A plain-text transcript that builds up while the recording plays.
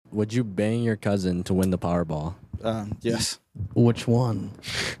Would you bang your cousin to win the Powerball? Yes. Which one?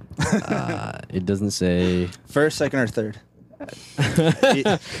 It doesn't say. First, second, or third?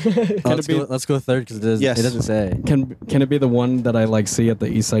 Let's go third because it doesn't say. Can it be the one that I like see at the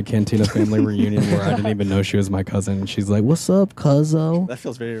Eastside Cantina family reunion where I didn't even know she was my cousin? And she's like, "What's up, cuzzo?" That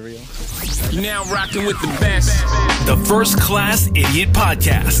feels very real. You're now rocking with the best. The First Class Idiot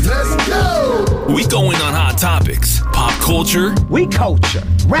Podcast. Let's go! We going on hot topics. Pop culture. We culture.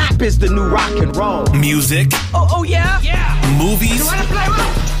 Rap is the new rock and roll. Music. Oh yeah? Yeah. Movies. You wanna play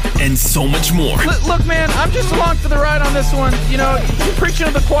rock? And so much more. Look, man, I'm just along for the ride on this one. You know, you're preaching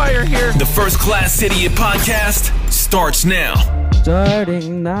to the choir here. The First Class Idiot Podcast starts now.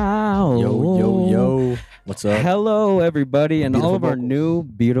 Starting now. Yo. What's up? Hello, everybody, and all of our new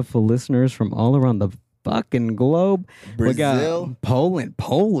beautiful listeners from all around the fucking globe. Brazil. We got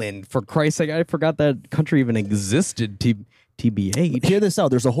Poland. For Christ's sake, I forgot that country even existed. TBH. Hear this out.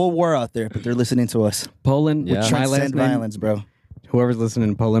 There's a whole war out there, but they're listening to us. Poland. Yeah. Which my last Transcend name, violence, bro. whoever's listening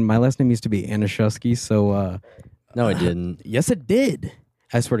in Poland, my last name used to be Anashusky, so No, it didn't. yes, it did.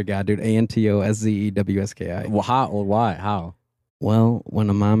 I swear to God, dude. ANTOSZEWSKI. Well, how? Why? How? Well, when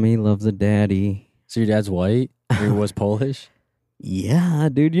a mommy loves a daddy. So your dad's white? Or he was Polish? Yeah,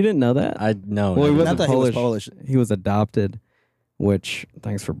 dude, you didn't know that? I know. Well, he I wasn't thought he was Polish. He was adopted, which,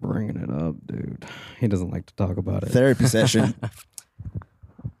 thanks for bringing it up, dude. He doesn't like to talk about it. Therapy session.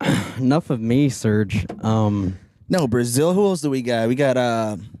 Enough of me, Serge. No, Brazil. Who else do we got? We got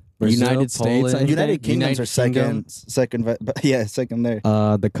Brazil, United States, Poland. I think. United Kingdoms are Kingdom. second. Second there.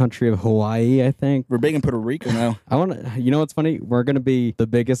 The country of Hawaii, I think. We're big in Puerto Rico now. I want to. You know what's funny? We're gonna be the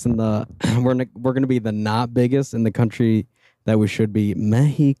biggest in the. We're gonna be the not biggest in the country that we should be.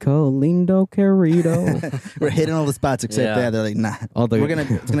 Mexico, lindo querido. We're hitting all the spots except that. They're like, nah.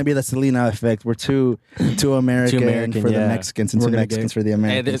 It's gonna be the Selena effect. We're too American for the Mexicans and too Mexicans for the Hey,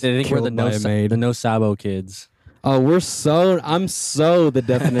 Americans. they think we're Killed by a maid. the no Sabo kids. Oh, I'm so the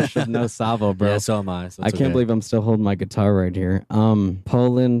definition of no Savo, bro. Yeah, so am I. So I can't believe I'm still holding my guitar right here.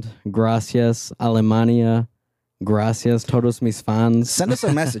 Poland, gracias. Alemania, gracias. Todos mis fans. Send us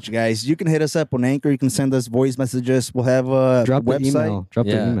a message, guys. You can hit us up on Anchor. You can send us voice messages. We'll have a Drop the website. email. Drop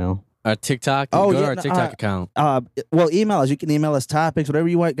the email. Our TikTok. Oh, Go to yeah, our TikTok account. Well, email us. You can email us topics, whatever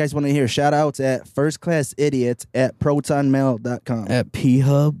you guys want to hear. Shout outs at firstclassidiots@protonmail.com. At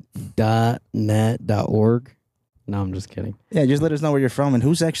phub.net.org. No, I'm just kidding. Yeah, just let us know where you're from and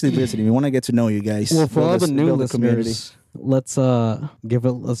who's actually listening. We want to get to know you guys. Well, for all the new build a community. listeners, let's do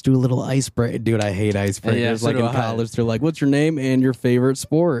a little icebreaker. Dude, I hate icebreakers. Yeah, so like do in I. college, they're like, "What's your name and your favorite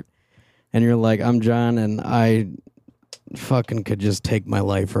sport?" And you're like, "I'm John, and I fucking could just take my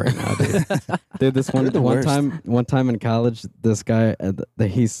life right now, dude." Dude, this one worst. time in college, this guy,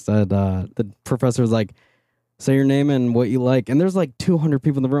 he said, the professor was like, "Say your name and what you like." And there's like 200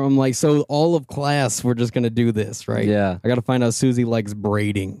 people in the room. I'm like, so all of class, we're just going to do this, right? Yeah. I got to find out Susie likes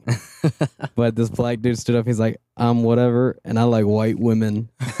braiding. But this black dude stood up. He's like, whatever. And I like white women.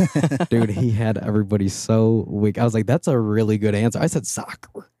 Dude, he had everybody so weak. I was like, that's a really good answer. I said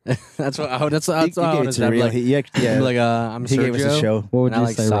soccer. That's what. He gave it to real. I'm He gave us a Sergio, show. What would and I you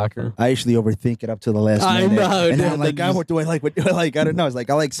like say, soccer. Rafa? I actually overthink it up to the last I minute. know, And dude. I'm like, God, what do I like? What do I like? I don't know. It's like,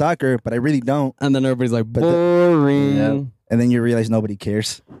 I like soccer, but I really don't. And then everybody's like, But boring. Yeah. And then you realize nobody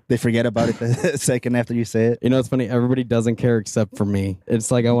cares. They forget about it the second after you say it. You know, it's funny. Everybody doesn't care except for me. It's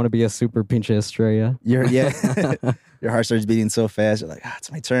like I want to be a super pinche estrella. Your heart starts beating so fast. You're like,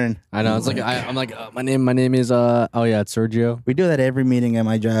 it's my turn. I know. It's like I'm like my name is it's Sergio. We do that every meeting at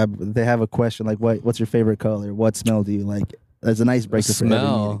my job. They have a question like, what's your favorite color? What smell do you like? That's an icebreaker for every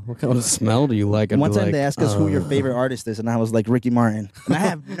meeting. What kind What of smell do you like? And one time they asked us who your favorite artist is, and I was like, Ricky Martin. And I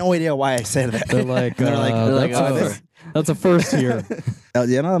have no idea why I said that. They're like, They're like, that's a first here.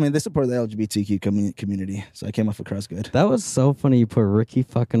 they support the LGBTQ community, so I came off across good. That was so funny. You put Ricky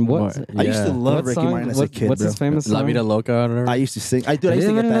fucking what? I used to love What Ricky song? Martin as a kid, What's bro. his famous La song? Vida Loca or whatever. I used to sing. I used to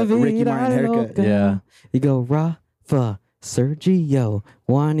get that Ricky Martin haircut. Yeah. You go, Rafa, Sergio,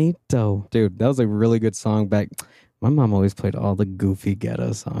 Juanito. Dude, that was a really good song back. My mom always played all the goofy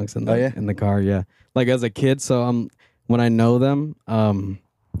ghetto songs in the car, yeah. Like as a kid, so when I know them,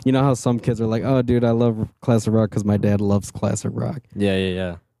 you know how some kids are like, "Oh, dude, I love classic rock because my dad loves classic rock."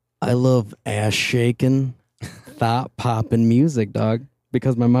 Yeah. I love ass shaking, thought popping music, dog.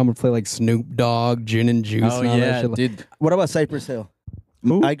 Because my mom would play like Snoop Dogg, Gin and Juice, Oh and all yeah, that shit. dude. What about Cypress Hill?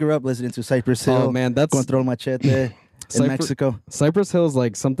 Who? I grew up listening to Cypress Hill. Oh man, that's Control Machete in Mexico. Cypress Hill is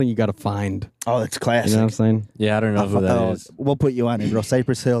like something you got to find. Oh, it's classic. You know what I'm saying? Yeah, I don't know who that is. We'll put you on it, bro.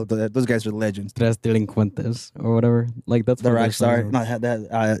 Cypress Hill. Those guys are legends. Tres delincuentes or whatever. Like that's The what their rock star. song is. Not had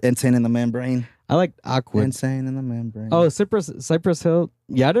that Insane in the Membrane. I like Aqua. Insane in the membrane. Oh, Cypress Hill.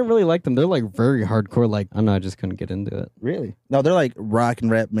 Yeah, I didn't really like them. They're like very hardcore. Like, I don't know, I just couldn't get into it. Really? No, they're like rock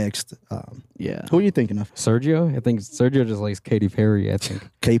and rap mixed. Yeah. Who are you thinking of? Sergio? I think Sergio just likes Katy Perry, I think.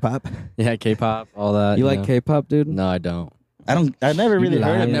 K-pop? Yeah, K-pop, all that. You like K-pop, dude? No, I don't. I never really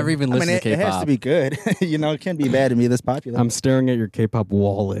heard of I've it. never even listened to it K-pop. has to be good. It can't be bad to be this popular. I'm staring at your K-pop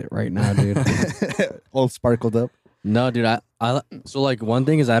wallet right now, dude. All sparkled up. No, dude. So like one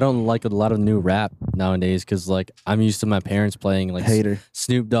thing is I don't like a lot of new rap nowadays because like I'm used to my parents playing like Hater.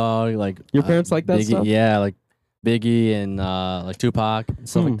 Snoop Dogg, like Your parents like that Biggie, stuff? yeah, like Biggie and like Tupac and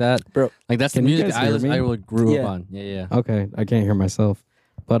stuff like that, Bro. Like that's the Can you music guys hear me? I like, grew Yeah. up on. Yeah. Okay, I can't hear myself.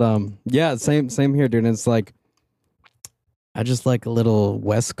 But yeah, same here, dude. And it's like I just like a little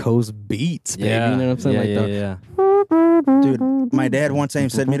West Coast beats, baby. Yeah, You know what I'm saying? yeah. Dude, my dad one time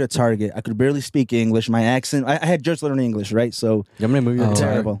sent me to Target. I could barely speak English. My accent, I had just learned English, right? So You want me to move your Oh,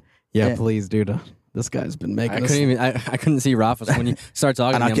 chair? terrible. Yeah, Yeah. please, dude. This guy's been making us. I couldn't see Rafa. So when you start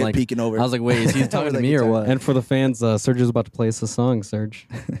talking, And to I me, I'm kept like, peeking over. I was like, wait, is he talking to the me or guitar. what? And for the fans, Sergio's about to play us a song, Serge.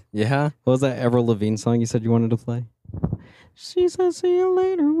 Yeah. What was that Avril Lavigne song you said you wanted to play? She said, "See you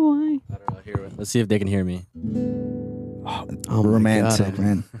later, boy." I don't know. Here, let's see if they can hear me. Oh, my Romantic, God.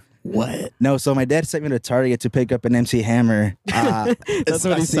 man. What? No, so my dad sent me to Target to pick up an MC Hammer. That's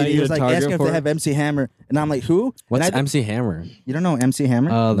what he sent He you was to like Target asking if for? they have MC Hammer, and I'm like, who? What's And MC Hammer? You don't know MC Hammer?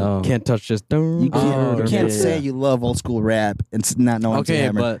 No. Can't touch this. you can't, Oh, you can't yeah, say yeah. you love old school rap and not know MC Okay,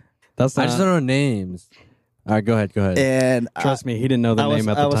 Hammer. but That's I not. just don't know names. All right, go ahead. And Trust me, he didn't know the I was, name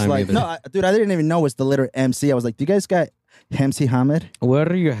at I the was time like, either. no, dude, I didn't even know it's the letter MC. I was like, do you guys got MC Hammer? Where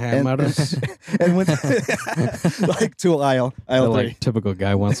are you, And, hammers? and went like to aisle They're 3. like typical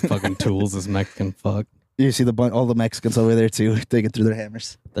guy wants fucking tools. This Mexican fuck. You see all the Mexicans over there too, digging through their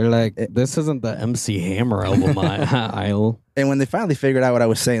hammers. They're like, this isn't the MC Hammer album aisle. And when they finally figured out what I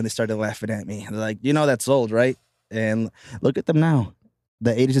was saying, they started laughing at me. They're like, that's old, right? And look at them now.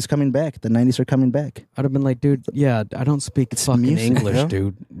 The 80s is coming back. The 90s are coming back. I'd have been like, dude, yeah, I don't speak fucking music, English, bro.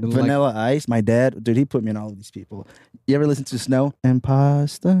 dude. Like, Vanilla Ice, my dad, dude, he put me in all of these people. You ever listen to Snow? And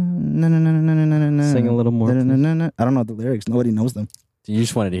pasta. No, no, no, no, no, no, no. Sing a little more, No, no, no, no. I don't know the lyrics. Nobody knows them. You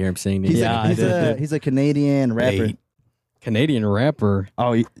just wanted to hear him sing. He's, Yeah, I did. he's a Canadian rapper. Hey, Canadian rapper.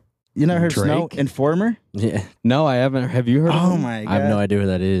 Oh, you never heard of Snow? Drake? Informer? Yeah. No, I haven't. Have you heard of Oh him? my God. I have no idea who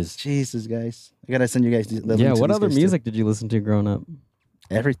that is. Jesus, guys. I gotta send you guys these. Yeah, what other music did you listen to growing up?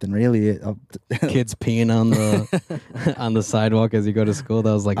 Everything, really. Kids peeing on the on the sidewalk as you go to school.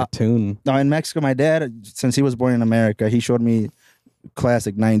 That was like a tune. No, in Mexico, my dad, since he was born in America, he showed me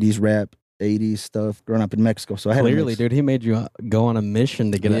classic 90s rap, 80s stuff growing up in Mexico. So I had a Clearly, mix. dude, he made you go on a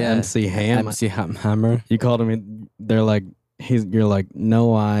mission to get an Yeah. MC Ham. MC Hammer. You called him. They're like, you're like,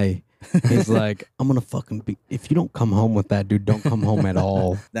 no, He's like, I'm gonna fucking be. If you don't come home with that, dude, don't come home at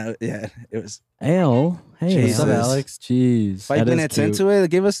all. No, yeah, it was Al, hey, Jesus. What's up, Alex? Jeez. 5 That is minutes cute. into it.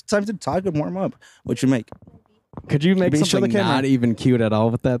 Give us time to talk and warm up. What you make? Could you make Show the something camera. not even cute at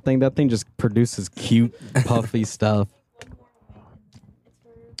all with that thing? That thing just produces cute, puffy stuff.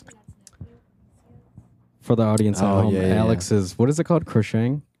 For the audience at Oh, home, yeah, yeah, Alex is, what is it called?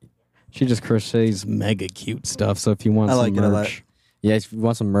 Crocheting? She just crochets mega cute stuff. So if you want I some like it a lot. merch, Yeah, if you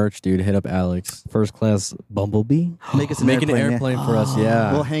want some merch, dude, hit up Alex. first class Bumblebee. Make us an Make an airplane. airplane for us,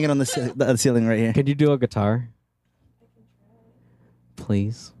 yeah. We'll hang it on the ceiling right here. Could you do a guitar?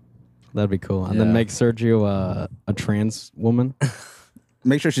 Please. That'd be cool. And then Yeah. make Sergio a trans woman.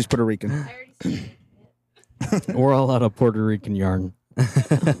 Make sure she's Puerto Rican. We're all out of Puerto Rican yarn.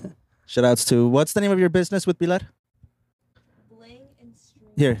 Shout outs to what's the name of your business with Pilar? Bling and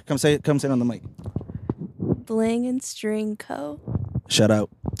String. Here, come say it on the mic. Bling and String Co. Shout out.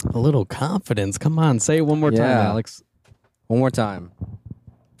 A little confidence. Come on, say it one more time, Yeah. Alex. One more time.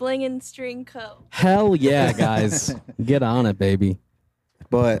 Bling and String Co. Hell yeah, guys. Get on it, baby.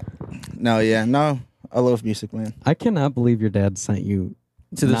 But no, I love music, man. I cannot believe your dad sent you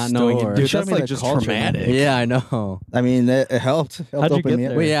To the not knowing store. it. Dude, Show that's me like the just culture, man. traumatic. Yeah, I know. I mean, it helped. How'd you open get me up.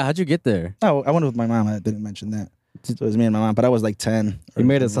 there? Wait, yeah, how'd you get there? Oh, I went with my mom. I didn't mention that. It was me and my mom, but I was like 10. You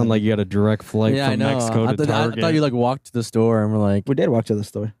made it sound like you had a direct flight Yeah, I from know. Mexico I to thought, Target. I thought you like walked to the store and were like, We did walk to the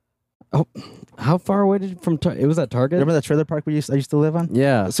store. Oh, how far away did you from Target? It was at Target? Remember that trailer park I used to live on?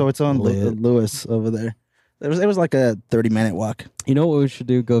 yeah. So it's on Lit. Lewis over there. It was like a 30-minute walk. You know what we should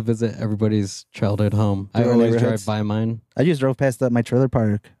do? Go visit everybody's childhood home. I Do our always drive neighborhoods. by mine. I just drove past my trailer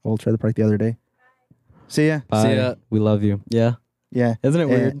park, old trailer park, the other day. See ya. Bye. See ya. We love you. Yeah. Yeah. Isn't it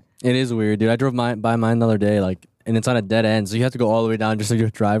Yeah. weird? It is weird, dude. I drove by mine the other day, like, and it's on a dead end, so you have to go all the way down just to go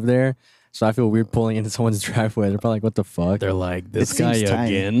drive there. So I feel weird pulling into someone's driveway. They're probably like, "What the fuck?" They're like, this It guy seems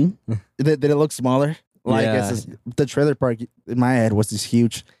tiny. again? Did it look smaller? Like Yeah. the trailer park in my head was this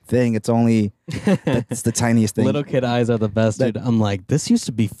huge thing. It's only it's the tiniest thing. Little kid eyes are the best, dude. I'm like, this used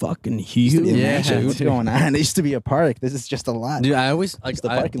to be fucking huge. Imagine what's going on. It used to be a park. This is just a lot. Dude, I always like It's the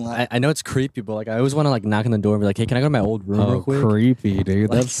parking lot. I know it's creepy, but like I always want to like knock on the door and be like, hey, can I go to my old room real quick? Creepy, dude.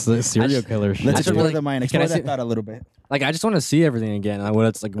 Like, That's the serial killer shit. Let's I just explore really- the mind. can I Explore see- that thought a little bit. Like I just want to see everything again, like,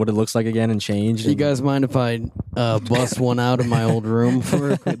 what it looks like again and change. You guys mind if I bust one out of my old room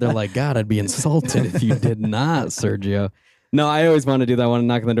for? They're like, God, I'd be insulted if you did not, Sergio. No, I always want to do that. I want to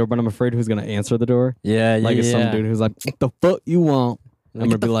knock on the door, but I'm afraid who's going to answer the door. Yeah, Like it's some dude who's like, what the fuck you want? Like, I'm get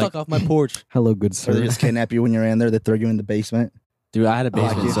gonna be the like, fuck off my porch, hello, good Or they sir. just kidnap you when you're in there. They throw you in the basement. dude. I had a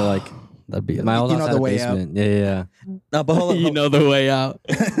basement, yeah. so like That'd be my old You house know had the a way out. basement. Yeah. No, but hold on. you know the way out.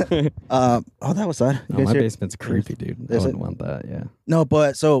 Oh, that was odd. You Oh, guys my hear- basement's creepy, dude. I Is it? wouldn't want that. Yeah. No,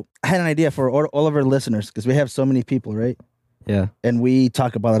 but so I had an idea for all of our listeners because we have so many people, right? Yeah. And we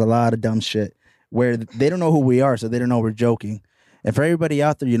talk about a lot of dumb shit where they don't know who we are, so they don't know we're joking. And for everybody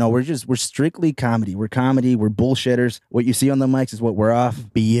out there, you know, we're strictly comedy. We're comedy. We're bullshitters. What you see on the mics is what we're off.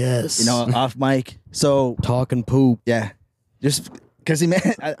 BS. You know, off mic. So talking poop. yeah, just because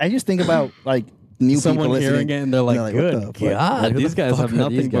I just think about like new Someone people hearing listening. it and they're like, what good the fuck? God, Like, who these the guys fuck have are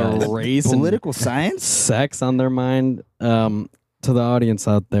these nothing but guys? race and Political science. sex on their mind. To the audience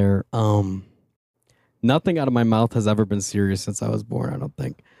out there, nothing out of my mouth has ever been serious since I was born. I don't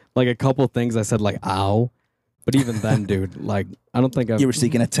think. Like a couple things I said, like "ow," but even then, dude, like I don't think I've. You were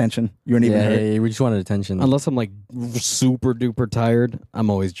seeking attention. You weren't even Yeah, hurt. yeah, we just wanted attention. Unless I'm like super duper tired, I'm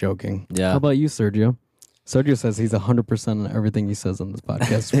always joking. Yeah. How about you, Sergio? Sergio says he's 100% on everything he says on this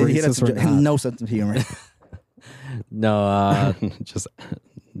podcast. He had Racist or not. no sense of humor. No, Just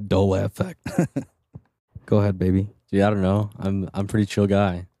Dole effect. Go ahead, baby. dude, I don't know. I'm pretty chill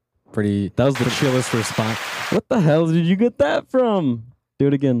guy. Pretty. That was the chillest response. What the hell did you get that from? Do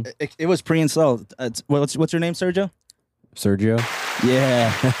it again. It was pre-installed. What's your name, Sergio? Sergio.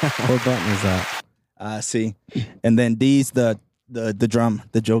 Yeah. What button is that? C. And then D's the drum,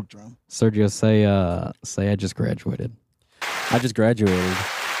 the joke drum. Sergio, say I just graduated. I just graduated.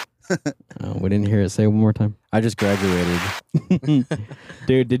 We didn't hear it. Say it one more time. I just graduated.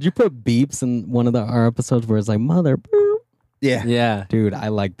 Dude, did you put beeps in one of our episodes where it's like mother boop? Yeah. Yeah. Dude, I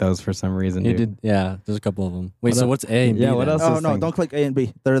like those for some reason, You dude. did. Yeah. There's a couple of them. Wait. What So el- what's A and B? Yeah, what then? else? Oh this no! thing? Don't click A and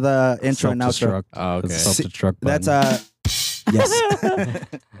B. They're the intro and outro. Self-destruct. Oh, okay. The self-destruct That's button. yes.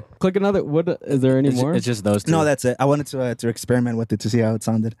 Click another. What is there any It's, more? it's just those two. No, that's it. I wanted to experiment with it to see how it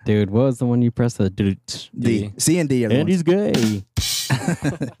sounded. Dude, what was the one you pressed? The D, C, and D. everyone. Andy's gay.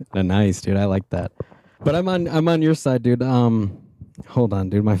 Nice, dude. I like that. But I'm on your side, dude. Hold on,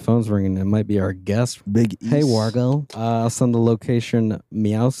 dude. My phone's ringing. It might be our guest. Big East. Hey, Wargo. I'll send the location,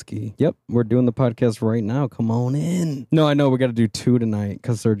 Meowski. Yep, we're doing the podcast right now. Come on in. No, I know we got to do 2 tonight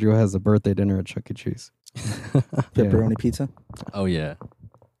because Sergio has a birthday dinner at Chuck E. Cheese. Pepperoni pizza. Oh yeah.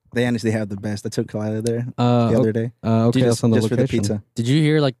 They honestly have the best. I took Kalila there Yeah. the other day. Okay, I'll just- send the Just for the location. pizza. Did you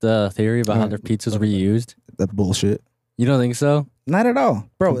hear like the theory about how Alright. their pizza's reused? That bullshit. You don't think so? Not at all,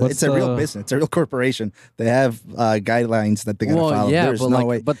 bro. What's it's a real the- business. It's a real corporation. They have guidelines that they gotta follow. yeah, There's but no like,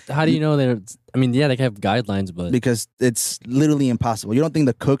 way but how do you know they're? I mean, yeah, they have guidelines, but because it's literally impossible. You don't think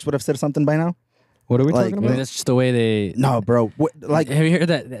the cooks would have said something by now? What are we Like, talking I mean, about? that's just the way they. No, bro. Like have you heard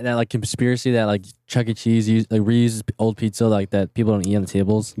that like conspiracy that like Chuck E. Cheese reuses old pizza like that people don't eat on the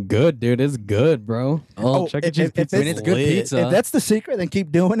tables? Good, dude. It's good, bro. Oh, Chuck E. if- Cheese if pizza. I mean, it's good lit. pizza. if that's the secret, then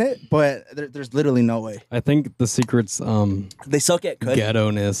keep doing it. But there's literally no way. I think the secret's They suck at cooking.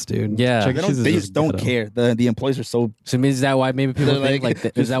 ghetto-ness, dude. Yeah. Chuck E. They, Cheese is they just don't ghetto. care. The employees are so. So is that why maybe people They're think like, like,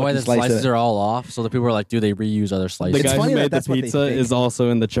 is just that why the fucking slice slices it. are all off? So the people are like, do they reuse other The slices? It's guy funny who that made the that's what they pizza think. is also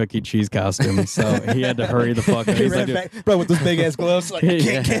in the Chuck E. Cheese costume, so he had to hurry the fuck up. He He's ran like, back, bro, with those big ass gloves. Like, I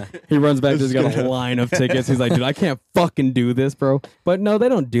Yeah. can't. he runs back. He's got a line of tickets. He's like, dude, I can't fucking do this, bro. But no, they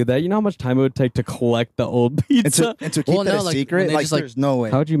don't do that. You know how much time it would take to collect the old And pizza? to keep Well, that no, a like, secret, when they like just, like- there's no way.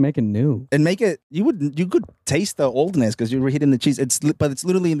 How'd you make it new? And make it. You could taste the oldness because you were hitting the cheese. But it's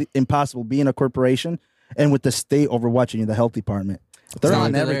literally impossible being a corporation and with the state overwatching you, the health department. They're not on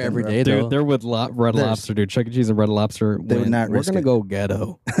like they're there everything every bro. day, though. Dude, they're with Red There's- Lobster, dude. Chuck E. Cheese and Red Lobster. They would when not we're risk gonna it. go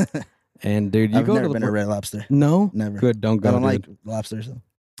ghetto. And dude, you I've go never to the been to Red Lobster. No, Never. Good, don't go. I don't dude. like lobsters. Though.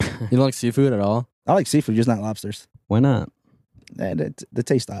 You don't like seafood at all? I like seafood, just not lobsters. Why not? They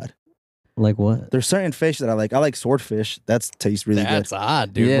taste odd. Like what? There's certain fish that I like. I like swordfish. That tastes really That's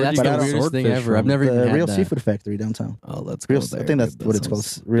odd, dude. Yeah, Where'd that's you the get weirdest thing swordfish ever. I've from? never good. even The had Real that. Seafood Factory downtown. Oh, let's Real, go there. I think that's dude. what it's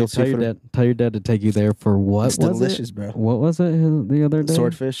sounds- called. Real Tell your seafood. dad. Tell your dad to take you there for what It's was delicious, it? bro. What was it the other day?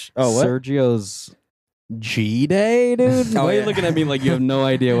 Swordfish. Oh, what? Sergio's G Day, dude. Oh, Why are you yeah. looking at me like you have no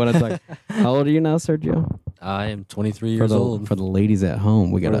idea what I'm talking? How old are you now, Sergio? I am 23 For years the old. for the ladies at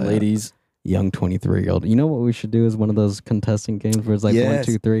home, we For got the ladies. young 23-year-old. You know what we should do is one of those contestant games where it's like 1,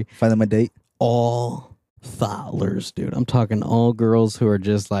 2, 3. Find them a date. All followers, dude. I'm talking all girls who are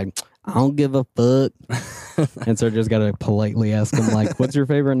just like, I don't give a fuck. And so just got to politely ask them, like, what's your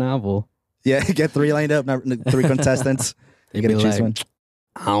favorite novel? Yeah, get 3 lined up, 3 contestants. You gotta choose one.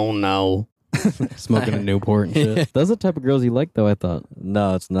 I don't know. Smoking a Newport and shit. Those are the type of girls you like, though, I thought.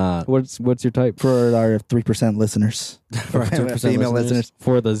 No, it's not. What's your type? For our 3% listeners. For our 2% female listeners.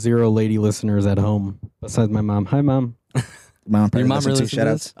 For the 0 lady listeners at home, besides my mom. Hi, Mom. Mom, Your mom really shout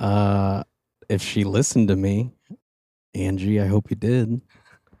outs. If she listened to me, Angie, I hope you did.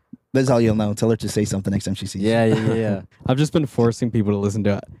 That's all you'll know. Tell her to say something next time she sees you. Yeah. I've just been forcing people to listen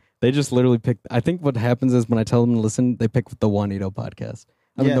to it. They just literally pick. I think what happens is when I tell them to listen, they pick the Juanito podcast.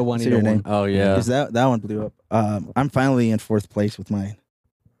 I mean, the Juanito your one. name. Oh, yeah. Because that one blew up. I'm finally in 4th place with mine.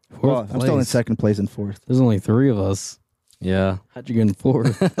 Fourth I'm still in place. 2nd place and 4th. There's only 3 of us. Yeah. How'd you get in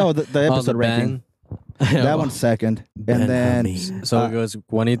 4th? Oh, the episode ranking. That one's 2nd. Ben And then Hermine. So it goes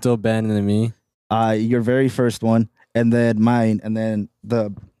Juanito, Ben, and then me. your very first one, and then mine, and then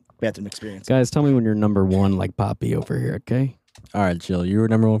the bathroom experience. Guys, tell me when you're number 1, like Poppy over here, okay? All right, chill. You were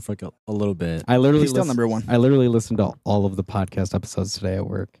number 1 for like a little bit. I literally He's still number 1. I literally listened to all of the podcast episodes today at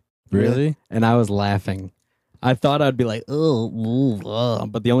work. Really? And I was laughing. I thought I'd be like,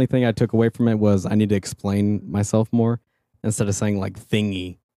 but the only thing I took away from it was I need to explain myself more instead of saying like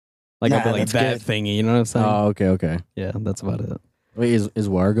thingy. Like I'd be Nah, like that that's thingy, you know what I'm saying? Oh, okay. Yeah, that's about it. Wait, is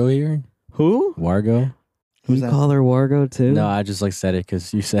Wargo here? Who? Wargo? You that? call her Wargo too? No, I just like said it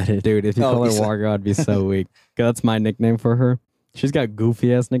because you said it. Dude, if you Oh, call her you said- Wargo, I'd be so weak. 'Cause that's my nickname for her. She's got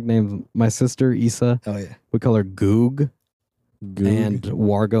goofy ass nicknames. My sister Issa, Oh, yeah. we call her Goog, Goog. and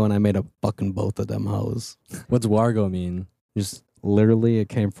Wargo, and I made up fucking both of them hoes. What's Wargo mean? Just Literally, it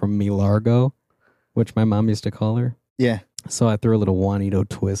came from me Largo, which my mom used to call her. Yeah. So I threw a little Juanito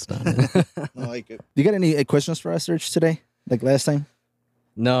twist on it. I like it. You got any questions for us, Serge, today? Like last time?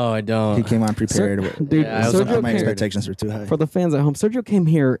 no, I don't. He came on prepared. Dude, Yeah, I was Sergio my came, expectations were too high. for the fans at home, Sergio came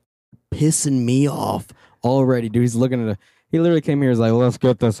here pissing me off already, dude. He's looking at he literally came here, he's like, let's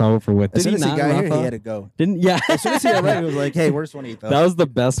get this over with. As Did soon as he not, got here, Rafa? he had to go. Didn't, yeah. As soon as he arrived, he was like, hey, where's Juanito? That was the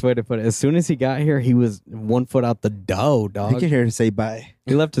best way to put it. As soon as he got here, he was 1 foot out the dough, He dog. came here to say bye.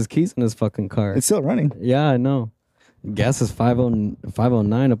 He left his keys in his fucking car. It's still running. Yeah, I know. Gas is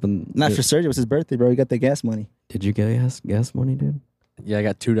 509 up in. Not for Serge. It was his birthday, bro. He got the gas money. Did you get gas money, dude? Yeah, I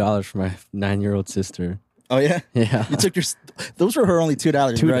got $2 for my 9-year-old sister. Oh, yeah? Yeah. You took your... Those were her only $2,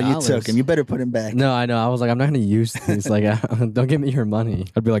 bro. You $2. took him. You better put him back. No, I know. I was like, I'm not gonna use these. Like, don't give me your money.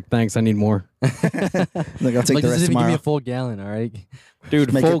 I'd be like, thanks, I need more. Like, I'll take Like, the just rest if you give me tomorrow. a full gallon, all right?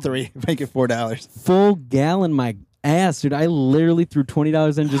 Dude, Make full, it 3. Make it $4. full gallon my ass, dude. I literally threw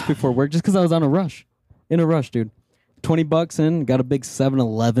 $20 in just before work just because I was on a rush. In a rush, dude. $20 in, got a big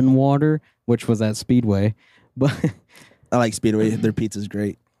 7-Eleven water, which was at Speedway. But I like Speedway. Their pizza's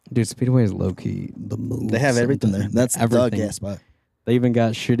great. dude, Speedway is low key the move. They have everything there. sometimes. That's everything. the gas spot. They even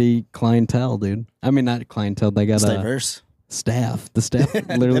got shitty clientele, dude. I mean, not clientele. They got It's diverse. staff. The staff They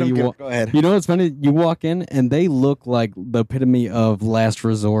literally. don't You, give- wa- Go ahead. you know what's funny? You walk in and they look like the epitome of last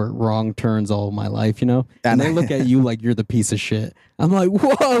resort, wrong turns all my life. You know, and they look at you like you're the piece of shit. I'm like,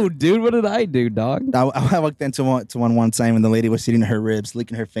 whoa, dude, what did I do, dog? I walked into one time and the lady was eating her ribs,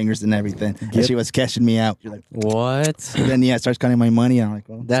 licking her fingers and everything. And she was cashing me out. You're like, What? and then, starts counting my money. I'm like,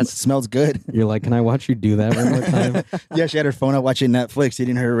 well, that smells good. You're like, can I watch you do that one more time? Yeah, she had her phone out watching Netflix,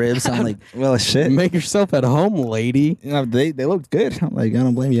 eating her ribs. I'm like, well, shit. Make yourself at home, lady. You know, they looked good. I'm like, I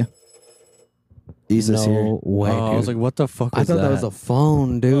don't blame you. Jesus here. No way, Oh, I was dude. like, what the fuck I was thought that was a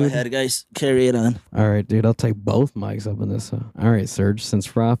phone, Go dude. ahead, guys. Carry it on. All right, dude. I'll take both mics up in this. All right, Serge.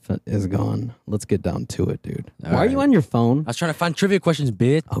 Since Rafa is gone, let's get down to it, dude. All Why are you right. on your phone? I was trying to find trivia questions,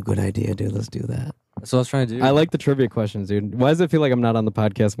 bitch. Oh, good idea, dude. Let's do that. That's what I was trying to do. I like the trivia questions, dude. Why does it feel like I'm not on the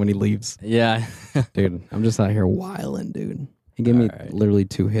podcast when he leaves? Yeah. Dude, I'm just out here wilding, dude. He gave me All right. literally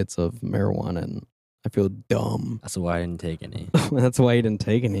 2 hits of marijuana, and I feel dumb. That's why I didn't take any. That's why you didn't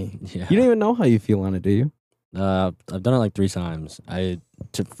take any. Yeah. You don't even know how you feel on it, do you? I've done it like 3 times.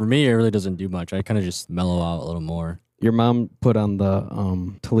 For me, it really doesn't do much. I kind of just mellow out a little more. Your mom put on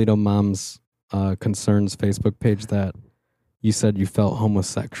the Toledo Moms Concerns Facebook page that you said you felt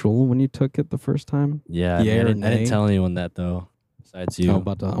homosexual when you took it the first time. Yeah, I Yeah or didn't nay? tell anyone that though. Besides you. I'm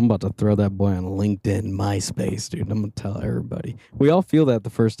about to throw that boy on LinkedIn, MySpace, dude. I'm gonna tell everybody. We all feel that the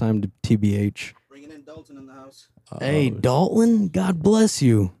first time, TBH. Bringing in Dalton in the house. Hey, Dalton, God bless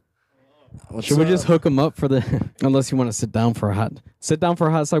you. Should we just hook him up for the? Unless you want to sit down for a hot sec.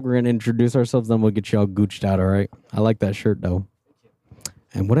 We're gonna introduce ourselves, then we'll get you all gooched out. All right. I like that shirt though.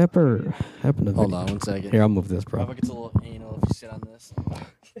 And whatever happened to? Hold on 1 second. Here, I'll move this, bro. Probably gets a little anal if you sit on this.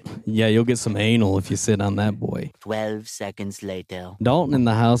 Yeah, you'll get some anal if you sit on that boy. 12 seconds later. Dalton in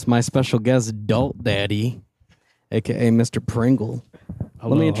the house. My special guest, Dalt Daddy, a.k.a. Mr. Pringle.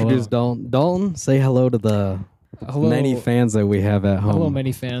 Let me introduce Dalton. Dalton, say hello to the many fans that we have at home. Hello,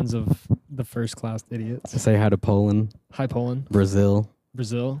 many fans of the First Class Idiots. Say hi to Poland. Hi, Poland. Brazil.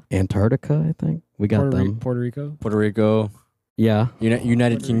 Antarctica, I think. We got them. Puerto Rico. Puerto Rico. Yeah.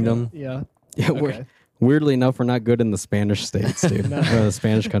 United Kingdom. Yeah. Yeah, Okay. Weirdly enough, we're not good in the Spanish states, dude. Or the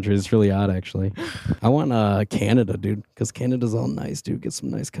Spanish countries. It's really odd, actually. I want Canada, dude, because Canada's all nice, dude. Get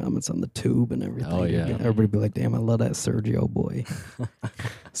some nice comments on the tube and everything. Oh, yeah. Everybody be like, damn, I love that Sergio boy.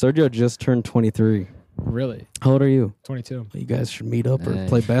 Sergio just turned 23. Really? How old are you? 22. You guys should meet up or Hey.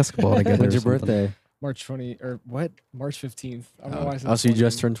 play basketball together. When's or your something. birthday? March 20 or what? March 15th. I don't know why I said Oh, so you 20.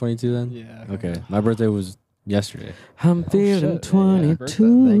 just turned 22 then? Yeah. Okay. My birthday was yesterday. I'm feeling shit.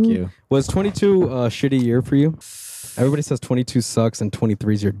 22. Thank you. Was 22 a shitty year for you? Everybody says 22 sucks and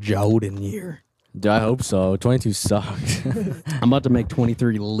 23 is your Jordan year. Dude, I hope so. 22 sucked. I'm about to make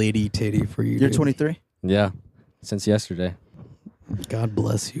 23 litty titty for you. You're dude. 23. Yeah. Since yesterday. God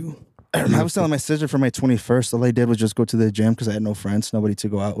bless you. I was telling my sister for my 21st, all I did was just go to the gym because I had no friends, nobody to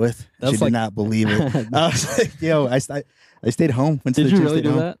go out with. That's She like- did not believe it. I was like, yo, I stayed home. Went to Did the you gym, really stayed do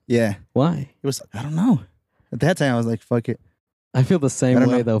home. that? Yeah. Why? It was, I don't know. At that time, I was like, fuck it. I feel the same I don't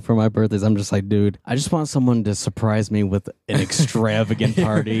way know. though for my birthdays. I'm just like, dude, I just want someone to surprise me with an extravagant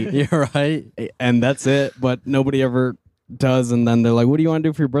party. You're right. And that's it. But nobody ever does. And then they're like, what do you want to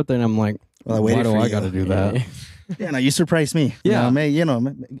do for your birthday? And I'm like, Well, I why waited do for I you. got to do that? Yeah, no, you surprised me. Yeah.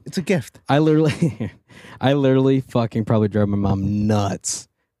 It's a gift. I literally fucking probably drive my mom nuts.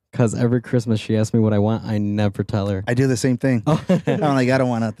 Because every Christmas she asks me what I want. I never tell her. I do the same thing. I'm like, I don't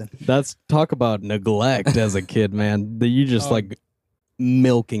want nothing. That's talk about neglect as a kid, man. You just like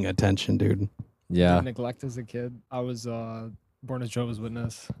milking attention, dude. Yeah. Neglect as a kid. I was born as Jehovah's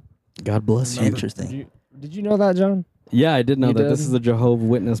Witness. God bless you. Interesting. Did you know that, John? Yeah, I did know You that. did? This is a Jehovah's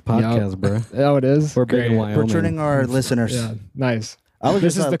Witness podcast, bro. Oh, it is? We're big in Great. Wyoming. We're turning our listeners. Yeah, nice. I was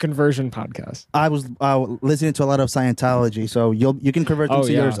This just, is the conversion podcast. I was listening to a lot of Scientology, so you can convert them Oh,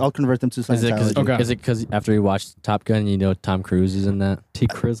 to yeah. yours. I'll convert them to Is it Scientology. Okay. because after you watched Top Gun, you know Tom Cruise is in that? T.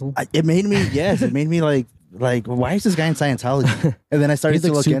 Crizzle. It made me, yes, it made me like, why is this guy in Scientology? And then I started He's to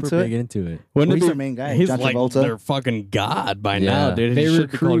like look super into big it. into it. Wouldn't He's it our be- main guy, He's John like Travolta. their fucking god by Yeah. now, dude. They He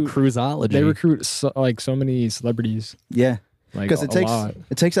should be called recruit- Cruiseology. They recruit so many celebrities. Yeah, Like because a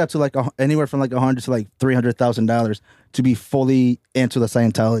it takes up to like anywhere from like $100 to like $300,000 to be fully into the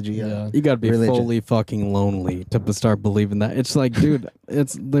Scientology. Yeah. You gotta be religion. fully fucking lonely to start believing that. It's like, dude,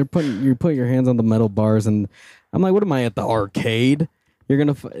 you put your hands on the metal bars, and I'm like, what am I at the arcade? You're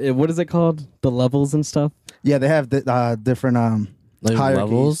gonna what is it called? The levels and stuff. Yeah, they have different Like hierarchies.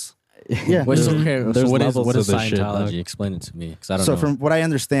 levels? Yeah. Wait, so, There's okay, so what is levels to this shit, Scientology? dog. Explain it to me, because I don't So know. from what I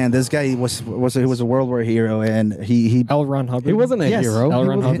understand, this guy was a World War hero, and he L. Ron Hubbard. He wasn't a Yes. hero. L.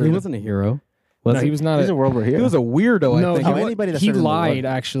 Ron He Hubbard. wasn't a hero. Was No, he? he was not. he's a World War hero. He was a weirdo. No, I think. Oh, he, anybody that he served in the war. lied.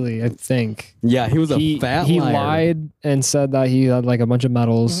 Actually, I think Yeah, he was a he fat he liar. lied and said that he had like a bunch of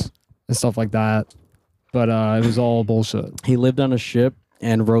medals and stuff like that. But it was all bullshit. He lived on a ship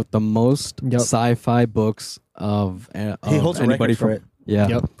and wrote the most Yep. sci-fi books of He holds a anybody record for from it. Yeah.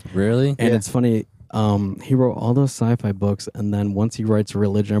 Yep. Really? And Yeah. it's funny. He wrote all those sci-fi books, and then once he writes a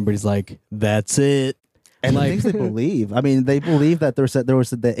religion, everybody's like, "That's it." And Like- the things they believe. I mean, they believe that there was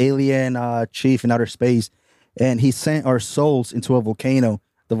the alien chief in outer space, and he sent our souls into a volcano.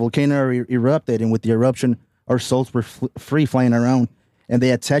 The volcano erupted, and with the eruption, our souls were free flying around, and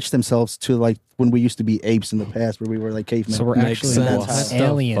they attached themselves to like when we used to be apes in the past, where we were like cavemen. So we're Makes actually sense. What the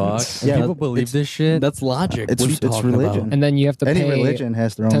aliens. fuck? Yeah, People but believe it's- this shit? That's logic. It's- what are you it's talking religion. about? And then you have to Any pay religion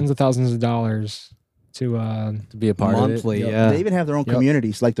has their own. tens of thousands of dollars to to be a part Monthly, of it? yeah. They even have their own Yep.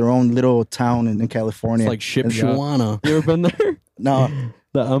 communities, like their own little town in California. It's like And- Shipshawana. You ever been there? No,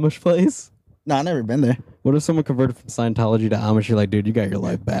 The Amish place? no, I've never been there. What if someone converted from Scientology to Amish? You're like, dude, you got your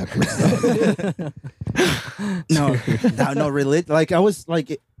life backwards. No, religion. Like I was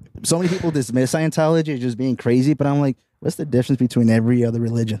like, so many people dismiss Scientology as just being crazy, but I'm like, what's the difference between every other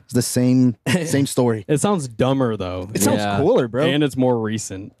religion? It's the same story. It sounds dumber though. It sounds Yeah. cooler, bro. And it's more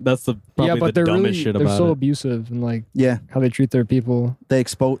recent. That's the probably yeah, but the they're dumbest really shit they're about so it. abusive and like yeah, how they treat their people. they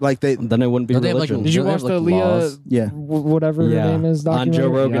expose like they. Then it wouldn't be Don't they have, like, religion. Did you Don't they watch have, the like, Leah laws? Yeah, whatever yeah. her name is on Joe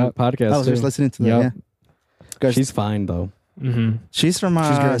documentary? Rogan podcast. I was just too. listening to that. Yep. Yeah, 'Cause She's fine though. Mm-hmm. she's from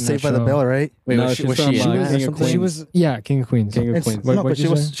She's great in Saved that by the show. Bell, right? Wait, No, was she's she from, in King that of or Queens. something? She was King of Queens. King of It's- Queens. What- no, but what'd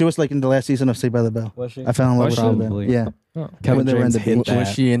you say? she was like in the last season of Saved by the Bell. Was she? I fell in love Was with her. Probably. Yeah, Oh. Kevin when they were in James the hit beach. that. Was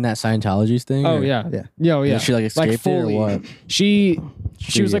she in that Scientology thing? Oh or- yeah. Yeah. Yeah, yeah. Did she like escaped it or fully. what? She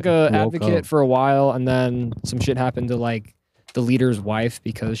She was like a woke advocate up. for a while, and then some shit happened to like the leader's wife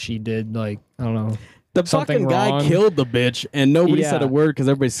because she did like I don't know. The something fucking guy wrong. killed the bitch, and nobody said a Yeah. word because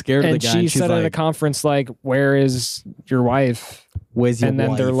everybody's scared of the And guy. she And she's said at a like, conference like, "Where is your wife?" "Where's your And then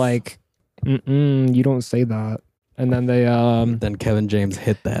wife?" they're like, you don't say that. And then they Then Kevin James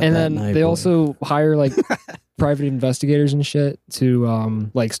hit that. and that then night, they boy. also hire like private investigators and shit to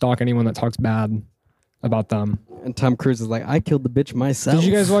like stalk anyone that talks bad about them. And Tom Cruise is like, "I killed the bitch myself." Did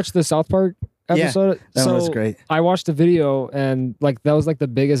you guys watch the South Park episode? that one was great. I watched the video and like that was like the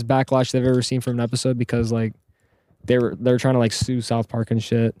biggest backlash they've ever seen from an episode because like they're trying to like sue South Park and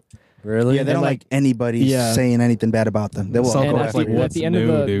shit. Really? Yeah, they don't like anybody Yeah. saying anything bad about them. They will all South go Park's after like, you. At what's the end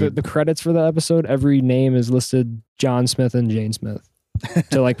new, of dude? the credits for the episode, every name is listed John Smith and Jane Smith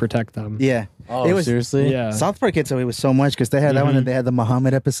to like protect them. Yeah. Oh, It was- seriously? Yeah. South Park gets away with so much because they had that one and they had the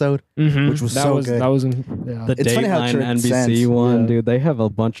Muhammad episode, which was that so was, good. That was yeah. The It's funny how it Dateline NBC transcends. one, Yeah. dude. They have a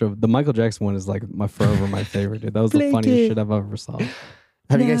bunch of the Michael Jackson one is like my forever my favorite, dude. That was the funniest shit I've ever saw.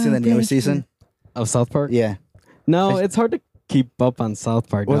 Have you guys seen the newest season? Of South Park? Yeah. No, it's hard to keep up on South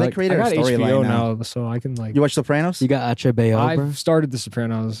Park. Well, dog. they I created a got HBO storyline now. now, so I can like. You watch Sopranos? You got HBO, bro? I've started The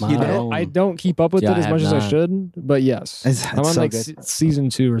Sopranos. You did? I don't keep up with Yeah, it I as have much as I not. should, but yes, It's I'm on so like good. season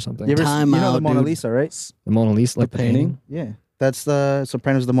 2 or something. You ever Time you know out, the Mona dude. Lisa, right? The Mona Lisa, like the painting. Yeah. That's the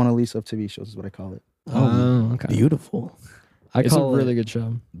Sopranos, the Mona Lisa of TV shows is what I call it. Oh, okay. Beautiful. It's a really good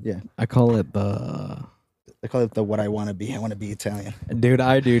show. Yeah. I call it the. They call it the what I want to be. I want to be Italian. Dude,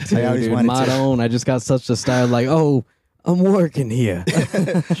 I do too. I always Dude. wanted My to. own. I just got such a style like, oh, I'm working here.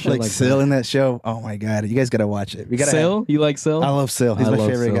 Shit Like Sil that. in that show. Oh my god, you guys gotta watch it. We gotta. Sil? You like Sil? I love Sil. He's I my love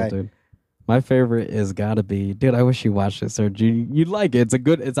favorite Sil, guy. dude. My favorite is gotta be, dude. I wish you watched it, Serge. You'd like it.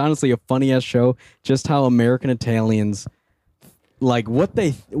 It's honestly a funny ass show. Just how American Italians, like what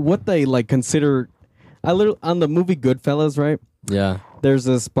they like consider. I literally on the movie Goodfellas, right? Yeah. There's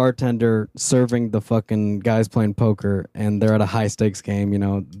this bartender serving the fucking guys playing poker, and they're at a high stakes game. You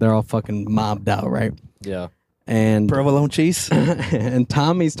know, they're all fucking mobbed out, right? Yeah. And Provolone cheese. and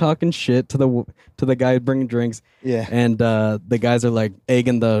Tommy's talking shit to the guy bringing drinks. Yeah. And the guys are like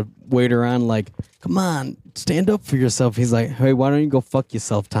egging the waiter on, like, "Come on, stand up for yourself." He's like, "Hey, why don't you go fuck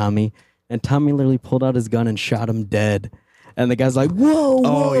yourself, Tommy?" And Tommy literally pulled out his gun and shot him dead. And the guy's like,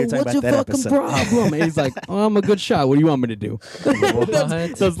 "Whoa, you're talking what's about your that fucking episode. problem?" And he's like, "Oh, I'm a good shot. What do you want me to do?"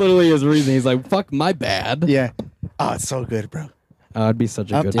 That's literally his reason. He's like, "Fuck, my bad." Yeah. Oh, it's so good, bro. It'd be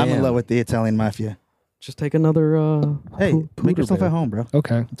such a I'm, good. I'm in Damn. love with the Italian mafia. Just take another. Hey, make yourself at home, bro.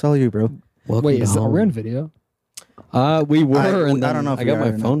 Okay. It's all you, bro. Welcome Wait, to are we home. on video? We were, and I then don't know if I we got are my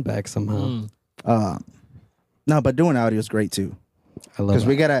or not. phone back somehow. No, but doing audio is great too. I love Because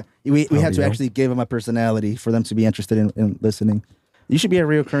we it. gotta we have to Audio. actually give them a personality for them to be interested in listening. You should be a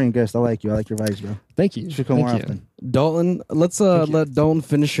recurring guest. I like you. I like your vibes, bro. Thank you. You should come Thank more you. often. Dalton, let's let Dalton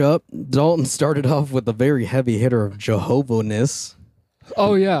finish up. Dalton started off with a very heavy hitter of Jehovah-ness,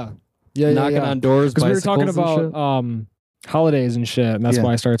 Oh yeah, yeah, knocking yeah. on doors. Because we were talking bicycles and about shit. holidays and shit, and that's Yeah.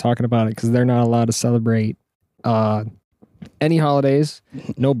 why I started talking about it because they're not allowed to celebrate any holidays,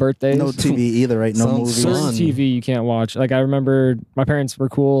 no birthdays, No TV either, right? No Sounds movies. fun. certain TV you can't watch. Like I remember my parents were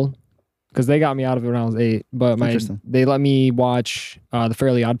cool because they got me out of it when I was 8, but Interesting. they let me watch the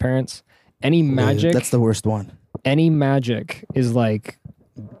Fairly Odd Parents. Any magic, That's the worst one. any magic is like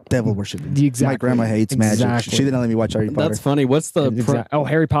Devil worshiping. the exact. My grandma hates magic. Exactly. She didn't let me watch Harry Potter. That's funny. What's the? Oh,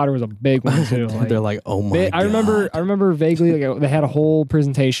 Harry Potter was a big one too. Like, They're like, oh my god. I remember vaguely like they had a whole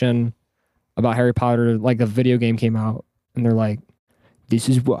presentation about Harry Potter, like the video game came out, and they're like, "This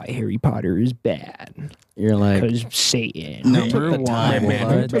is why Harry Potter is bad You're like, because Satan." it took the time,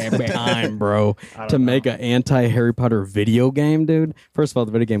 man. It took the time, bro, to make an anti-Harry Potter video game, dude. First of all,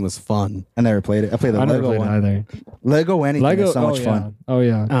 the video game was fun. I never played it. I played the I never Lego played one. either. Lego anything Lego, is so much oh, fun. Yeah. Oh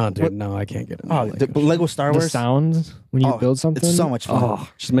yeah. Oh, dude, What- no, I can't get it. Oh, Lego Star The Wars. sounds when you Oh, build something. it's so much fun. Oh,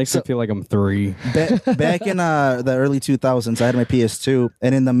 Just makes me feel like I'm 3. Back in the early 2000s, I had my PS2,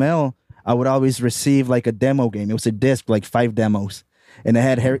 and in the mail, I would always receive like a demo game. It was a disc, like 5 demos, and it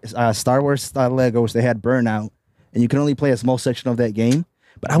had Star Wars style Legos. They had Burnout, and you can only play a small section of that game.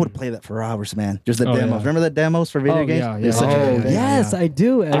 But I would play that for hours, man. Just the Oh, demos. yeah. Remember the demos for video Oh, games? yeah, They're yeah. such a Oh, good thing. yes, I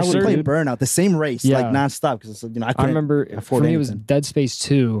do. I would Actually, play dude. Burnout, the same race, Yeah. like nonstop, because I I couldn't remember for afford me it was anything. Dead Space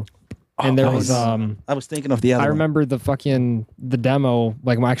 2, and there was I was thinking of the other I one. remember the demo,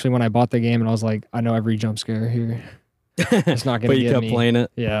 like actually when I bought the game, and I was like, I know every jump scare here. It's not gonna But you get kept me. playing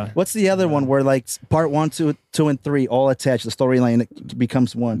it. Yeah. What's the other one where like part 1, 2, and 3 all attached? The storyline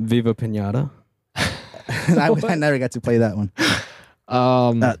becomes one. Viva Pinata. I never got to play that one.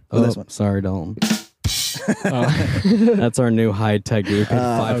 This one. Sorry, Dalton. That's our new high tech. We paid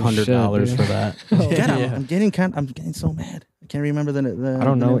 $500 shit, for that. God, I'm getting so mad. I can't remember the I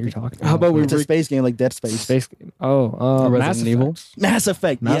don't know what you're talking about. How about we It's a space game like Dead Space. Space game. Oh, Mass Resident Evil? Effect. Mass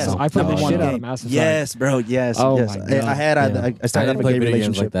Effect. Mass Yes, Effect. I played the Number shit one out of game. Mass Effect. Yes, bro. Yes. Oh yes. my I God. had. I I started didn't up a play gay video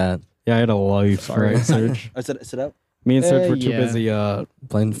games relationship. like that. Yeah, I had a life, Sorry. right, Serge? I said up. Me and Serge were too yeah. busy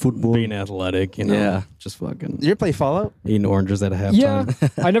Playing football. being athletic, you know? Yeah. Just fucking Did you play Fallout? eating oranges at halftime.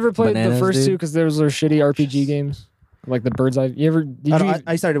 Yeah, I never played the Bananas, first dude. two because those are shitty RPG games, like the Bird's Eye. You ever? Did you?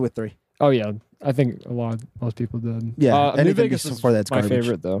 I started with 3. Oh yeah, I think most people did. Yeah, New anything Vegas is before that's my garbage.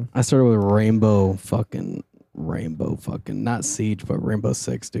 favorite though. I started with Rainbow fucking, not Siege, but Rainbow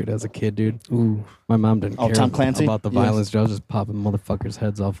Six, dude, as a kid, dude. Ooh, My mom didn't Oh, care Tom Clancy? about the Yes. violence. I was just popping motherfuckers'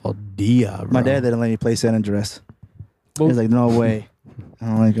 heads off all dia, bro. My dad didn't let me play San Andreas. Well- He's like, no way.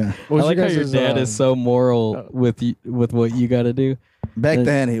 I'm like, I like how your dad is so moral with what you got to do. back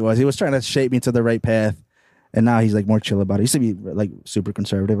then he was trying to shape me to the right path, and now he's like more chill about it. He used to be like super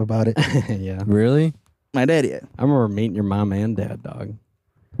conservative about it. Yeah. Really? My dad, yeah. I remember meeting your mom and dad, dog.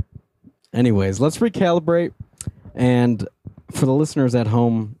 Anyways, let's recalibrate. And for the listeners at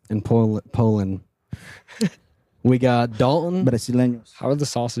home in Poland, we got Dalton Brasileños. How are the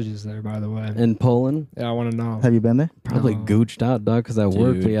sausages there, by the way? in Poland. Yeah, I want to know. Have you been there? Probably No. gooched out, dog, because at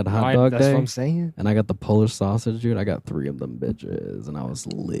work Dude. we had hot dog That's day. what I'm saying. And I got the Polish sausage, dude. I got 3 of them bitches, and I was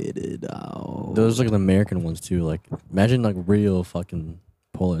lidded out. Those are like the American ones too. Like imagine like real fucking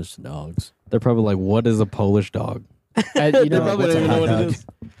Polish dogs. They're probably like, what is a Polish dog? You They know, probably what's don't a even know hot what dog? it is.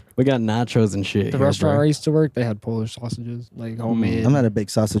 We got nachos and shit. the here, restaurant bro. I used to work, they had Polish sausages, like homemade. I'm not a big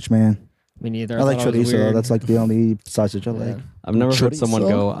sausage man. Me neither. I like thought it was chorizo. Though. weird. That's like the only sausage I Yeah. like. I've never heard someone Chorizo?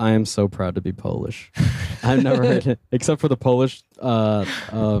 go, I am so proud to be Polish. I've never heard it, except for the Polish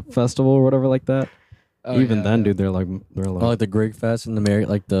festival or whatever like that. Oh, Even yeah, then, yeah. dude, they're like, Oh, like the Greek Fest and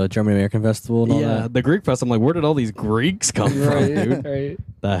like the German American Festival and all yeah, that. the Greek fest. I'm like, where did all these Greeks come from, Right, dude? right.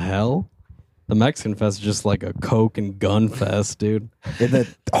 The hell? The Mexican fest is just like a coke and gun fest, dude. In the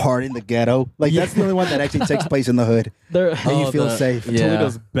hard in the ghetto. Like that's the only one that actually takes place in the hood. They're And you feel safe. Yeah.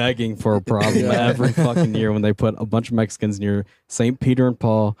 Toledo's begging for a problem every fucking year when they put a bunch of Mexicans near St. Peter and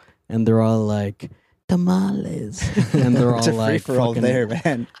Paul, and they're all like tamales, and they're It's a all free like for all fucking- there,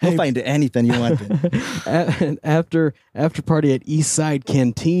 man. You'll find anything you want. after party at East Side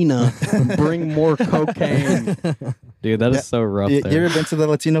Cantina, bring more cocaine, dude. That is Yeah. so rough. You there. ever been to the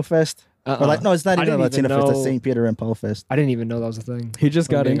Latino Fest? Or like, no, it's not I even a didn't even Latino Fest. It's know- St. Peter and Paul Fest. I didn't even know that was a thing. He just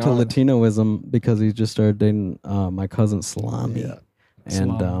if I'm got being into honest. Latinoism because he just started dating my cousin Salami, Yeah.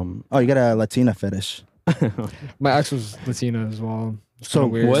 and Salami. Oh, you got a Latina fetish. My ex was Latina as well. It's So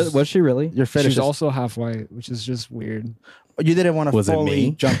kinda weird. what was she really? Your fetish She's is, also half white, which is just weird. you didn't want to Was it fully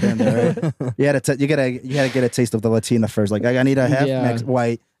me? jump in there. Right? you had to get a taste of the Latina first. Like I need a half Yeah.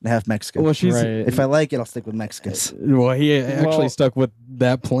 white and half Mexican. Well, she's Right. If I like it, I'll stick with Mexicans. well, he actually Well- stuck with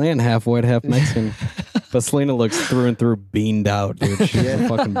that plan, half white, half Mexican. But Selena looks through and through beaned out, dude. She's a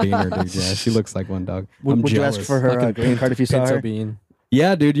fucking beaner, dude. Yeah, she looks like one, dog. I'm Would you ask jealous. for her Fucking green card if you saw Pinto her? bean.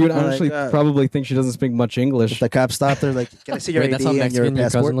 Yeah, dude. You'd Oh my honestly God. probably think she doesn't speak much English. If the cop stopped her, like, can I see your Wait, that's how ID and your Mexican your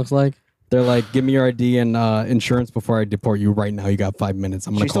passport? cousin looks like? They're like, give me your ID and insurance before I deport you right now. You got 5 minutes.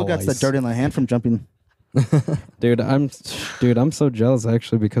 I'm gonna She still call got the ICE. dirt in the hand from jumping. Dude, I'm so jealous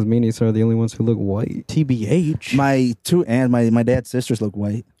actually because me and Issa are the only ones who look white. TBH. My dad's sisters look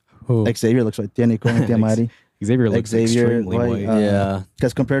white. Who? Xavier looks white. Tiene con Tia Mari. Xavier looks Xavier, extremely white, white. Yeah.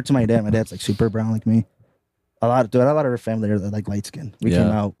 Because compared to my dad's like super brown like me. A lot of her family are like light skin. We Yeah.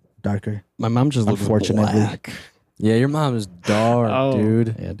 came out darker. My mom just looks Unfortunately. black. Yeah, your mom is dark, Oh.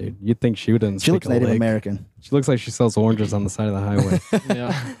 dude. Yeah, dude. You'd think she wouldn't. She looks speak a Native lick. American. She looks like she sells oranges on the side of the highway.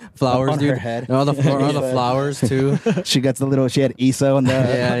 Yeah. Flowers, On dude. her head. And all the flowers too. She got she had Issa on the.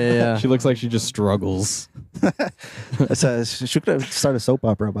 yeah. She looks like she just struggles. So she could have started a soap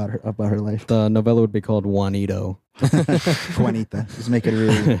opera about her life. The novella would be called Juanito. Juanita. Just make it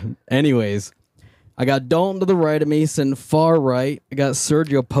really. Anyways, I got Dalton to the right of me, sitting far right. I got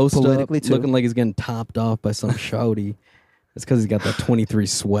Sergio posted Politically, up, too. looking like he's getting topped off by some shouty. It's because he's got that 23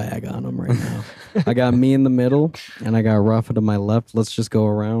 swag on him right now. I got me in the middle, and I got Rafa to my left. Let's just go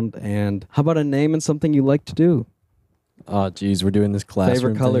around. And how about a name and something you like to do? Oh, geez, we're doing this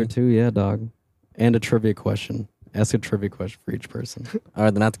classroom Favorite color, thing. too. Yeah, dog. And a trivia question. Ask a trivia question for each person. All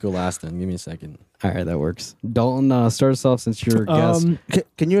right, then I have to go last. Then give me a second. All right, that works. Dalton, start us off since you're a guest.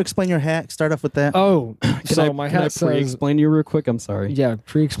 Can you explain your hat? Start off with that. Oh, so can my I hat says. pre-explain you real quick? I'm sorry. Yeah,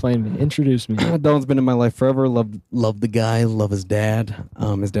 pre-explain me. Introduce me. Dalton's been in my life forever. Love the guy. Love his dad.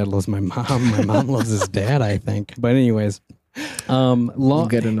 His dad loves my mom. My mom loves his dad, I think. But anyways, We'll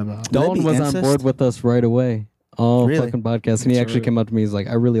get into that. Dalton was on incest? board with us right away. All Really? fucking podcast. And he actually Absolutely. came up to me. He's like,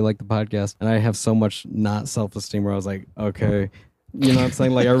 I really like the podcast. And I have so much not self-esteem where I was like, okay, You know what I'm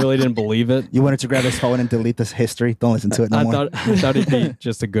saying? Like, I really didn't believe it. You wanted to grab his phone and delete this history. Don't listen to it no more. I thought he'd be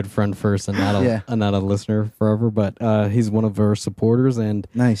just a good friend first and not a listener forever. But he's one of our supporters, and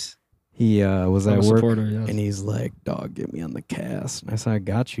nice. He was at work, supporter, yes. and he's like, "Dog, get me on the cast." And I said, "I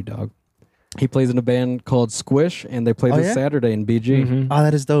got you, dog." He plays in a band called Squish, and they play this Saturday in BG. Mm-hmm. Oh,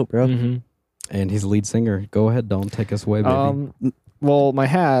 that is dope, bro. Mm-hmm. And he's lead singer. Go ahead, don't take us away, baby. Well, my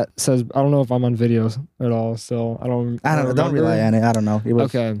hat says I don't know if I'm on videos at all, so I don't. Don't rely on it. I don't know. It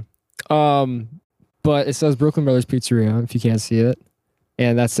was, okay. But it says Brooklyn Brothers Pizzeria if you can't see it,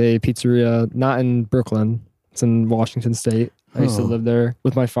 and that's a pizzeria not in Brooklyn. It's in Washington State. I used to live there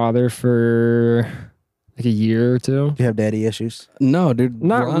with my father for like a year or two. Do you have daddy issues? No, dude.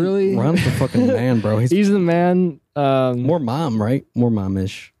 Not really. Ron's the fucking man, bro. He's the man. More mom, right? More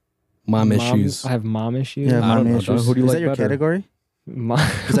momish. Mom issues. I have mom issues. Yeah, I don't mom know, issues. dog. Who do you is like that your better? category?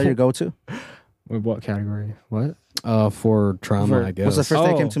 Is that your go-to? Wait, what category? What? For trauma, I guess. What's the first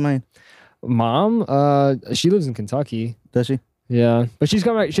thing that came to mind? Mom? She lives in Kentucky. Does she? Yeah, but she's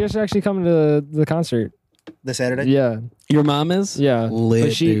coming. She's actually coming to the concert This Saturday? Yeah. Your mom is? Yeah. Lit,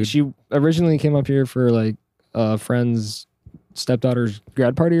 but she dude. she originally came up here for like a friend's stepdaughter's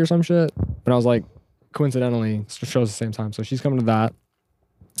grad party or some shit. But I was like, coincidentally, shows the same time, so she's coming to that.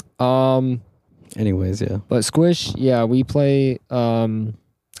 Anyways, yeah. But Squish, yeah, we play it's kind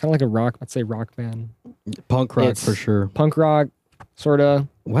of like a rock. I'd say rock band. Punk rock It's for sure. Punk rock, sorta.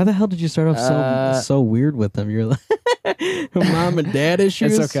 Why the hell did you start off so weird with them? You're like mom and dad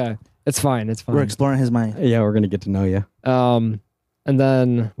issues. It's okay. It's fine. It's fine. We're exploring his mind. Yeah, we're gonna get to know you. And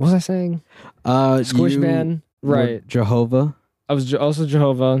then what was I saying? Squish band, right? Jehovah. I was also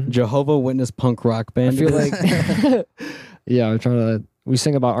Jehovah. Jehovah Witness punk rock band. I feel like, yeah, I'm trying to. We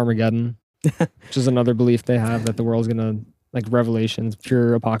sing about Armageddon, which is another belief they have that the world's gonna, like, Revelations,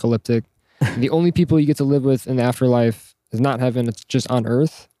 pure apocalyptic. The only people you get to live with in the afterlife is not heaven; it's just on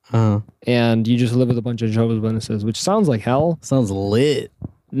Earth. And you just live with a bunch of Jehovah's Witnesses, which sounds like hell. Sounds lit.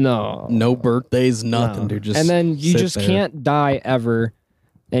 No birthdays, nothing, no. dude. Just and then you sit just there. can't die ever.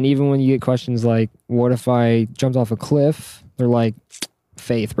 And even when you get questions like, "What if I jumped off a cliff?" They're like,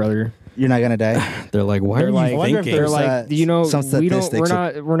 "Faith, brother." You're not gonna die. They're like, why They're are like, you wonder if thinking? They're There's, like, you know, some we don't.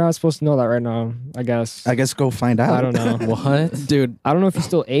 statistics We're not supposed to know that right now. I guess. I guess go find out. I don't know. What, dude? I don't know if you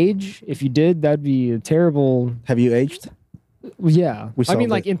still age. If you did, that'd be a terrible. Have you aged? Yeah, We I mean,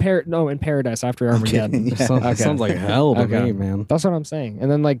 solved like it. in paradise after Armageddon. Yeah. Sounds like hell to Okay. me, man. That's what I'm saying.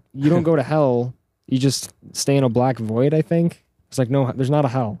 And then, like, you don't go to hell. You just stay in a black void. I think it's like, no, there's not a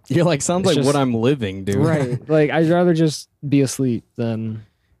hell. You're like, sounds It's like just- what I'm living, dude. Right. Like, I'd rather just be asleep than.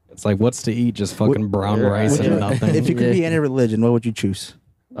 It's like, what's to eat? Just fucking brown rice Would and you- nothing. If you could be any religion, what would you choose?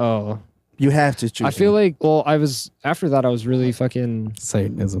 Oh, You have to choose. I feel like. Well, I was after that. I was really fucking.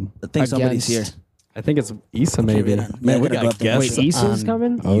 Satanism. I think somebody's here. against- I think it's Issa, maybe. Yeah, Man, we gotta got go up there. guests. Wait, Issa's on-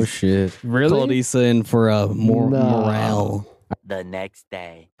 coming? Oh shit. Called Really? Issa in for a No. morale. The next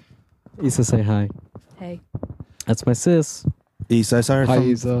day. Issa, say hi. Hey. That's my sis. Issa, I saw her Hi,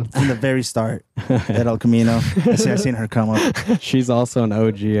 from Issa. the very start at El Camino. I seen her come up. She's also an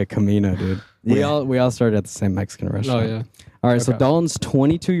OG at Camino, dude. Yeah. We all started at the same Mexican restaurant. Oh yeah. All right, so Okay. Dalton's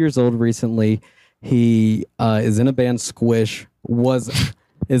 22 years old recently. He is in a band Squish.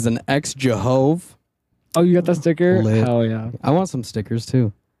 Is an ex-Jehove. Oh, you got that sticker? Lit. Hell yeah. I want some stickers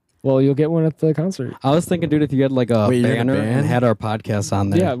too. Well, you'll get one at the concert. I was thinking, dude, if you had like a Wait, you're in a banner and band? had our podcast on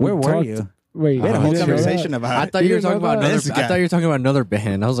there. Yeah. Where were talked- you? Wait, We had a you whole didn't know that? conversation about I it. thought you were didn't talking know about that? another. This I guy. thought you were talking about another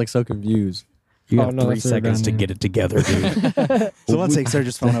band. I was like so confused. You Oh, have no, 3 that's their seconds band to name. get it together, dude. Someone take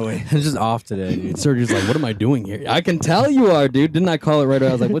Serge's phone away. I'm just off today, dude. Sergio's like, what am I doing here? I can tell you are, dude. Didn't I call it right away?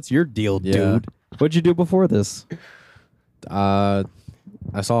 I was like, what's your deal, Yeah. dude? What'd you do before this? I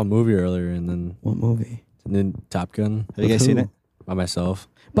saw a movie earlier and What movie? then Top Gun Have you guys seen it? by myself.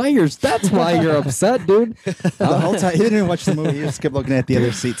 By yours. That's why you're upset, dude. The whole time he didn't even watch the movie. He just kept looking at the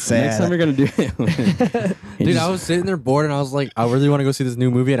other seat, Next time sad. you're gonna do it. Dude, I was sitting there bored and I was like, I really want to go see this new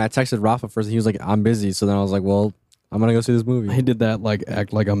movie. And I texted Rafa first and he was like, I'm busy. So then I was like, well, I'm going to go see this movie. He did that like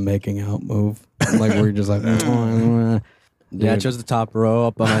act like a making out move, like where you're just like, Yeah, I chose the top row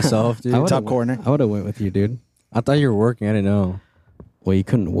up by myself, dude. I would've Top went- corner. I would have went with you, dude. I thought you were working. I didn't know. Well, you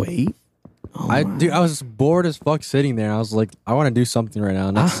couldn't wait. Oh Dude, I was bored as fuck sitting there. I was like, I want to do something right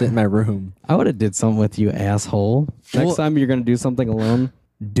now, not sit in my room. I would have did something with you, asshole. Next Well- time you're gonna do something alone,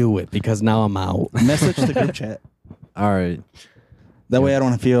 do it because now I'm out. Message the group chat. All right. That way I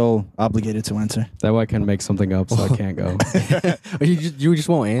don't feel obligated to answer. That way I can make something up so I can't go. You just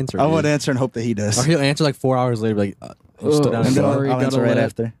won't answer. I dude. won't answer and hope that he does. Or he'll answer like 4 hours later, be like, he stood down And and then go. sorry, I'll gotta answer right let-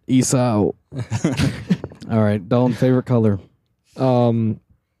 after. Ease out. All right, Dalton, favorite color?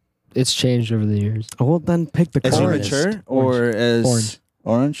 It's changed over the years. Oh, well, then pick the As you coldest. mature or as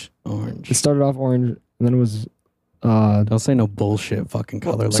orange? Orange. It started off orange, and then it was Don't say no bullshit fucking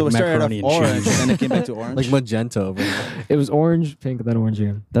color So like it started off macaroni and orange, cheese. and then it came back to orange. Like magenta. Bro. it was orange, pink, then orange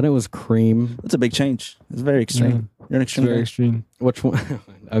again. Then it was cream. That's a big change. It's very extreme. You're an It's extreme. very guy. extreme. Which one?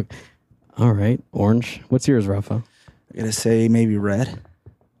 Okay. All right, orange. What's yours, Rafa? I gotta say maybe red.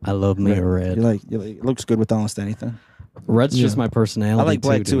 I love me a red. You like it looks good with almost anything. Red's just Yeah. my personality. I like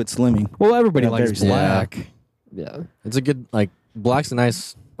black too. dude. It's slimming. Well, everybody Yeah, likes very black. Yeah. It's a good like black's a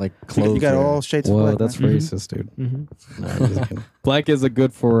nice like You clothes. got wear. all shades of Whoa, black. that's man. racist, dude. Mm-hmm. No, I'm just kidding. Black is a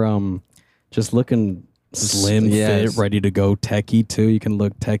good for just looking slim, Yes. fit, ready to go. Techie too. You can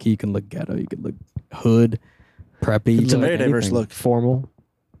look techie. You can look ghetto. You can look hood, preppy. You It's a can very look diverse anything. look. Formal.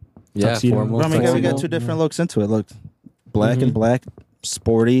 Yeah, tuxedo. formal. Well, I mean, we got Formal. two different looks into it. Look, black Mm-hmm. and black,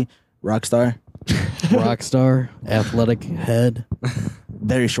 sporty, rock star. Rock star, athletic head.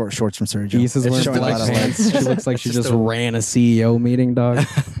 Very short shorts from Sergio. East is It's wearing showing a black lot of pants. legs. She looks like she It's just just a- ran a CEO meeting, dog.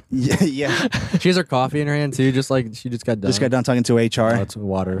 Yeah, yeah. She has her coffee in her hand too, just like she just got done. Just got done talking to HR. Oh, it's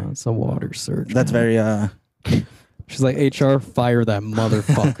water. It's a water surge. That's very. She's like, HR, fire that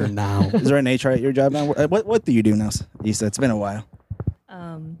motherfucker now. Is there an HR at your job now? What do you do now, Issa? It's been a while.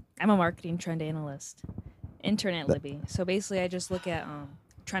 I'm a marketing trend analyst, intern at Libby. So basically, I just look at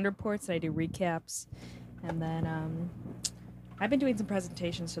trend reports. I do recaps, and then I've been doing some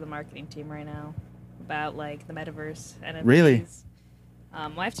presentations to the marketing team right now about like the metaverse NFTs. Really?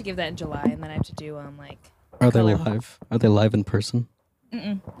 Well, I have to give that in July, and then I have to do like. Are they color- live? Are they live in person?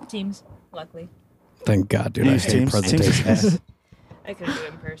 Teams, luckily. Thank God, dude. You I use hate Teams? Teams is presentations. ass. I couldn't do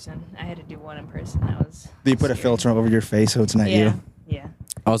it in person. I had to do one in person. That was. Do you put a scary. filter over your face so it's not Yeah. you? Yeah.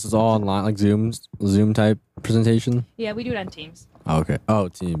 Oh, so it's all online, like Zoom type presentation. Yeah, we do it on Teams. Oh, okay. Oh,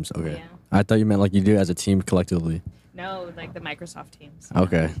 Teams. Okay. Yeah. I thought you meant like you do it as a team collectively. No, like the Microsoft Teams.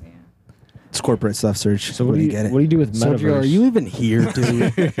 Okay. Yeah. It's corporate stuff, Serge. So what do you get it? what do you do with Sergio, metaverse? are you even here,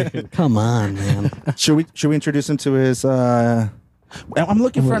 dude? Come on, man. Should we introduce him to his? I'm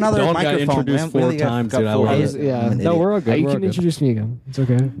looking for another Dalton got microphone. introduced man. We 4 only got- times, got dude. I four. love I it. was- yeah. I'm an No, idiot. we're all good. You You can can introduce me again. It's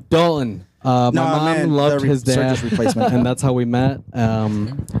okay. Dalton. My No, I mom meant loved the his dad, Serge's replacement. and that's how we met.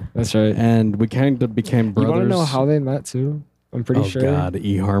 That's right. And we kind of became You brothers. want to know how they met too? I'm pretty oh sure. God,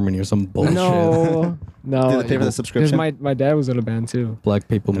 eHarmony or some bullshit. No, no. Did they pay for the subscription? Because my dad was in a band too. Black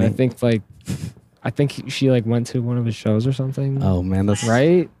people And I meet. think she like went to one of his shows or something. Oh man, that's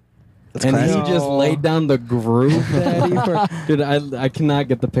Right? That's and classy. he just No. laid down the groove, Daddy. Dude, I cannot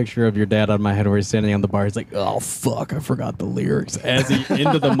get the picture of your dad out of my head where he's standing on the bar. He's like, oh fuck, I forgot the lyrics. As he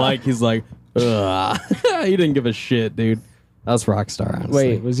into the mic, he's like, ugh. He didn't give a shit, dude. That's Rockstar, honestly.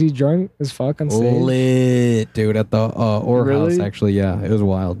 Wait, was he drunk as fuck on stage? Lit, dude, at the Or House, Really? actually. Yeah, it was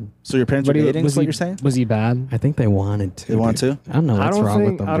wild. So your parents were But he- dating? was Is what he- you're saying? Was he bad? I think they wanted to. They want dude. to? I don't know I what's don't wrong with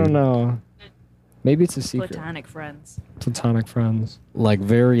think. them. I don't dude. know. Maybe it's a secret. Platonic friends. Platonic friends. Like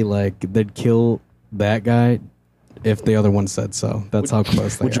very like they'd kill that guy if the other one said so. That's how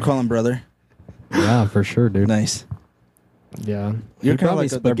close they Would you are. call him brother? Yeah, for sure, dude. Nice. Yeah. You're He kind of probably like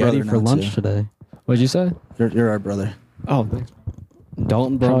their spaghetti brother for now, lunch too. today. What'd you say? You're our brother. Oh, thanks.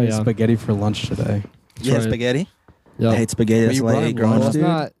 Dalton brought Oh, me yeah. spaghetti for lunch today. You had right. spaghetti? Yeah. I hate spaghetti. That's you what I brought ate him growing lunch, Well, up. it's dude?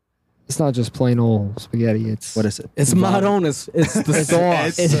 not. It's not just plain old spaghetti. It's What is it? It's Maronis. It's the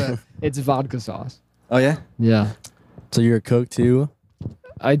sauce. It's vodka sauce. Oh, yeah? Yeah. So you're a cook too?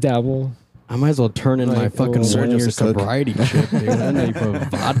 I dabble. I might as well turn in my Like, fucking oh, 1 year Sergio's a cook. sobriety shit, dude. I know you put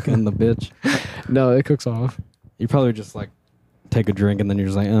vodka in the bitch. No, it cooks off. You probably just like take a drink and then you're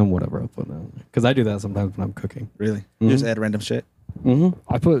just like, whatever, I'll put it on. Because I do that sometimes when I'm cooking. Really? You just add random shit? Mm-hmm.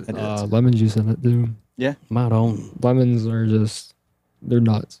 I put I do that too. lemon juice in it, dude. Yeah? Maron. Lemons are just, they're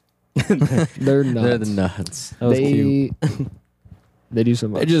nuts. They're nuts. They're the nuts. That was cute. They do so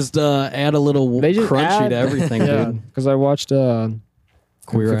much. They just add a little They just crunchy add- to everything, yeah, dude. because I watched a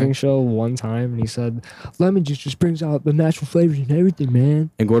Queer cooking Eye. show one time, and he said lemon juice just brings out the natural flavors and everything, man.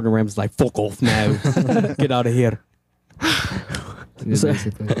 And Gordon Ramsay's like, fuck off now. Get out of here. Yeah, So-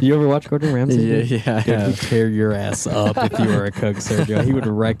 basically. You ever watch Gordon Ramsay? Yeah, dude? yeah, Dude, yeah. he'd tear your ass up if you were a cook, Sergio. He would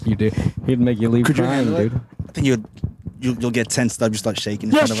wreck you, dude. He'd make you leave Could you crying, handle it? dude. I think you'll get tensed up, just start shaking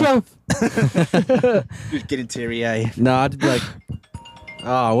in Yes, front chef. of him. Just getting teary eye. No, I'd be like,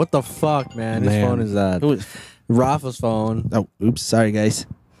 oh, what the fuck, man? Whose Man. phone is that? Who is? Rafa's phone. Oh, oops. Sorry, guys.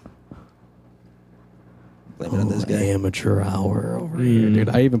 Blame it on this guy. Amateur hour over here, dude.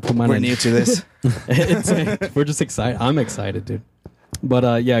 I even put mine We're on. new to this. We're just excited. I'm excited, dude.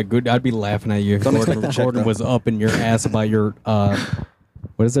 But yeah, good. I'd be laughing at you if Don't expect Gordon, the check, Gordon though. was up in your ass about your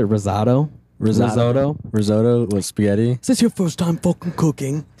what is it, risotto? Risotto. Risotto with spaghetti. Is this your first time fucking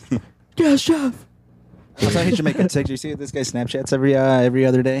cooking? Yeah, chef. I thought he should make a TikTok. You see this guy Snapchats every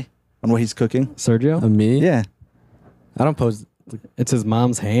other day? on what he's cooking? Sergio? Me? Yeah. I don't post. It's his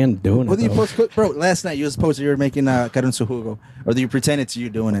mom's hand doing What it. do you though. post? Bro, last night you was posting you were making carne su jugo. Or do you pretend it's you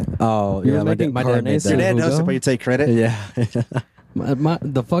doing it? Oh, You yeah. were My, making my dad made carne Your that. dad knows jugo? it, but you take credit? Yeah.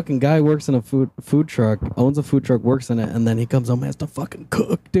 The fucking guy works in a food truck, owns a food truck, works in it, and then he comes home and has to fucking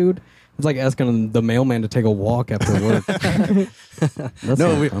cook, dude. It's like asking the mailman to take a walk after work. That's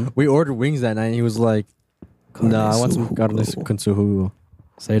No, not fun. we ordered wings that night, and he was like, "No, I want some carne con su jugo."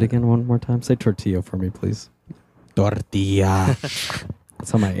 Say it again one more time. Say tortilla for me, please. Tortilla.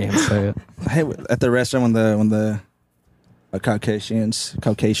 That's how my aunt say it. Hey, at the restaurant when the Caucasians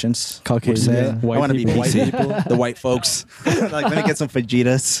would say Yeah. it. I want to be White PC. people. The white folks. Like, let me get some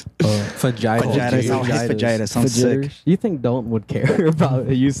fajitas. Fajitas. Fajitas. Oh, his fajitas. Sounds sick. You think Dalton would care about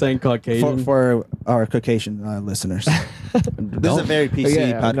you saying Caucasian? For our Caucasian listeners. This is a very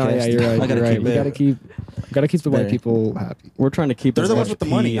PC podcast. No, yeah, you're right. I gotta keep We it. gotta keep the white Very. people happy. We're trying to keep They're as the ones much with the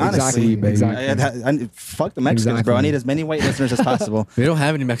money, P honestly. baby. Exactly. Fuck the Mexicans, bro. I Exactly. need as many white listeners as possible. We don't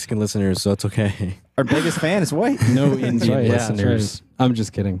have any Mexican listeners, so it's okay. Our biggest fan is white. No Indian right, yeah, that's listeners. I'm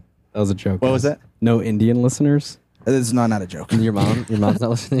just kidding. That was a joke. What was guys. that? No Indian listeners. This is not a joke. Your mom's not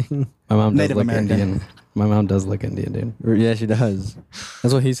listening. My mom does Native look American. Indian. My mom does look Indian, dude. Yeah, she does.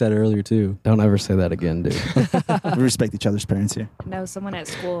 That's what he said earlier too. Don't ever say that again, dude. We respect each other's parents here. No, someone at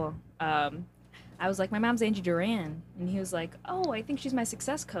school. I was like, my mom's Angie Duran, and he was like, oh, I think she's my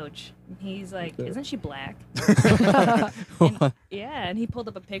success coach. And he's like, isn't she black? And, yeah, and he pulled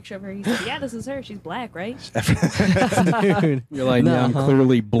up a picture of her. He said, yeah, this is her. She's black, right? Dude, You're like, yeah, I'm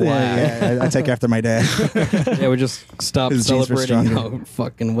clearly black. Yeah, I take after my dad. Yeah, we just stopped His genes were celebrating stronger.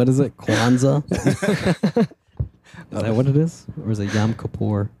 fucking, what is it? Kwanzaa? Is that what it is? Or is it Yom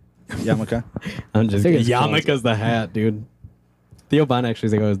Kippur? Yarmulke. I'm just think kidding. it's Yarmulke's the hat, dude. Theo Bond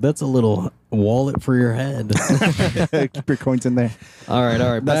actually goes, that's a little wallet for your head. Keep your coins in there. All right.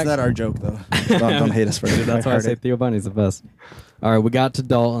 That's back- not our joke, though. Don't hate us for it. Dude, that's why I say Theo Bunny's the best. All right, we got to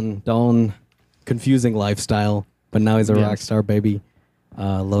Dalton. Dalton, confusing lifestyle, but now he's a Yes. rock star, baby.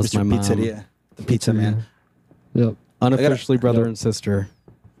 Loves my Mr. mom. Pizzeria. The pizza man. Yep. Unofficially brother Yep. and sister.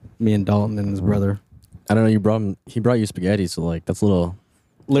 Me and Dalton and his brother. I don't know. He brought you spaghetti, so like that's a little.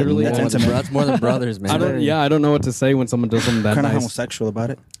 Literally, That's I- intimate. That's more than brothers, man. I don't know what to say when someone does something that Kind of nice. homosexual about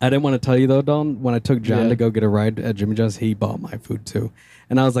it. I didn't want to tell you though, Dalton. When I took John Yeah. to go get a ride at Jimmy John's, he bought my food too,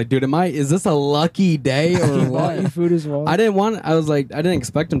 and I was like, "Dude, is this a lucky day or Bought you what?" food as well. I was like, I didn't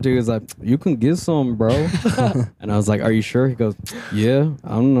expect him to. He was like, "You can get some, bro," and I was like, "Are you sure?" He goes, "Yeah,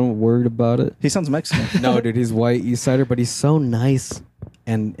 I'm not worried about it." He sounds Mexican. No, dude, he's white East Sider, but he's so nice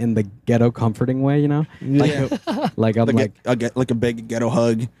and in the ghetto comforting way, you know. Like I'm like I'll get like a big ghetto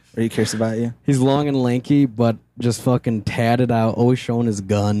hug, or he cares about you. he's long and lanky, but just fucking tatted out, always showing his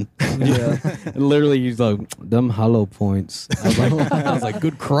gun. Yeah. And literally, he's like, "Them hollow points." I was like,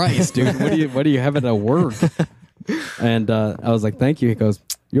 "Good Christ, dude! What do you have at work?" And I was like, "Thank you." He goes,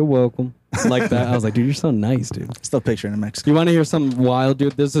 "You're welcome." Like that. I was like, "Dude, you're so nice, dude." Still picturing a Mexican. You want to hear something wild,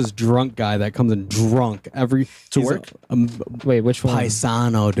 dude? There's this drunk guy that comes in drunk To he's work? Wait, which one?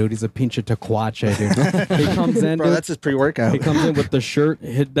 Paisano, dude. He's a pinche tequache, dude. He comes in, Bro, dude. that's his pre-workout. He comes in with the shirt.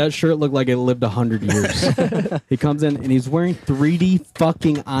 That shirt looked like it lived 100 years. He comes in and he's wearing 3D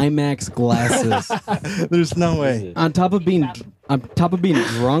fucking IMAX glasses. There's no way. On top of being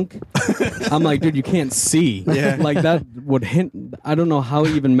drunk, I'm like, dude, you can't see. Yeah. Like that would hint. I don't know how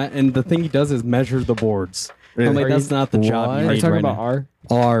he even met. And the thing he does is measure the boards. I'm Really? like, Are that's you- not the job. What? You Are you need talking right about now. R?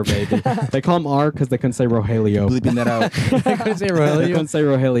 R, baby. They call him R because they couldn't say Rogelio. Bleeping that out. I couldn't say They Rogelio. couldn't say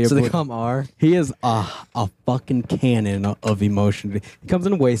Rogelio. So they but call him R. he is a fucking cannon of emotion. He comes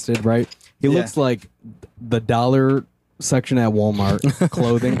in wasted, right? He Yeah. looks like the dollar section at Walmart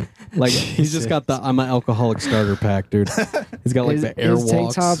clothing. Like he's just got the I'm an alcoholic starter pack, dude. He's got like his, the airwalks. his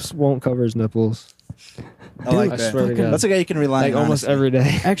tank tops won't cover his nipples. I like I that. swear to God. That's a guy you can rely Like on. almost honestly. every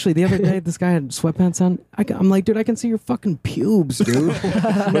day. Actually, the other day, this guy had sweatpants on. I'm like, dude, I can see your fucking pubes, dude.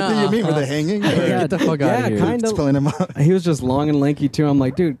 What do you mean? Were they hanging? Yeah, Get the fuck yeah, outta here. kind Just of. pulling him out. He was just long and lanky too. I'm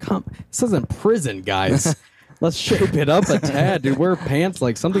like, dude, come. This isn't prison, guys. Let's shape it up a tad, dude. Wear pants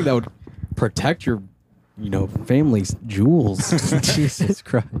like something that would protect your, family's jewels. Jesus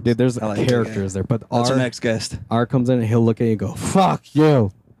Christ. Dude, there's I like it, characters there, but That's our R, next guest. R comes in and he'll look at you and go, "Fuck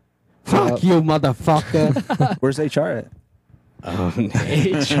you, fuck you, motherfucker." Where's HR at? Ours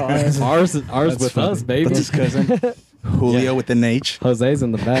with us, baby. That's his cousin. Julio with an H. Jose's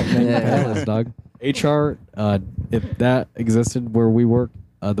in the back, man. Yeah. Palace, dog. HR, if that existed where we work,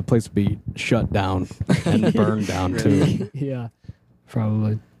 the place would be shut down and burned down too. Yeah,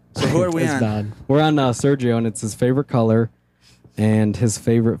 probably. So who are we It's on? bad. We're on Sergio, and it's his favorite color and his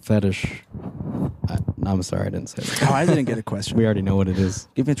favorite fetish. No, I'm sorry, I didn't say that. Oh, I didn't get a question. We already know what it is.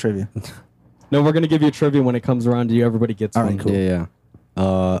 Give me trivia. No, we're gonna give you a trivia when it comes around to you. Everybody gets All one. right, cool.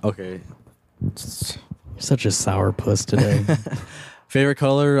 Yeah. Okay. You're such a sour puss today. Favorite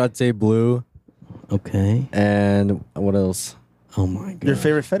color? I'd say blue. Okay. And what else? Oh my god. Your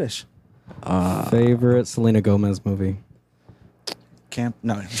favorite fetish? Favorite Selena Gomez movie? Camp?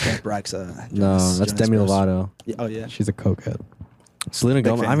 No, it's Camp Rock's. No, Jonas that's Demi Brothers. Lovato. Yeah, oh yeah, She's a cokehead. Selena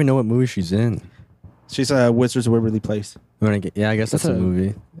Gomez. I don't even know what movie she's in. she's Wizards of Waverly Place. Yeah, I guess that's a a-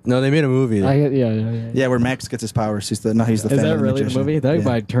 movie. No, they made a movie. Yeah, where Max gets his powers. He's the Is fan that of the really the magician. movie? That Yeah.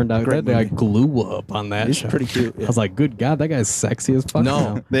 guy turned out Great that guy movie. glue up on that He's show. pretty cute. I was like, good God, that guy's sexy as fuck.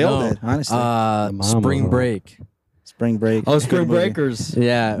 No. now. They all No. did, honestly. mom Spring was on. Break. Spring Break. Oh, Good Spring movie. Breakers.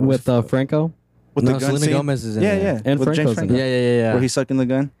 Yeah. With Franco? With no, the gun Selena scene? Gomez is in Yeah, there. yeah. And With James Franco's in Franco. it. Yeah. Where he's sucking the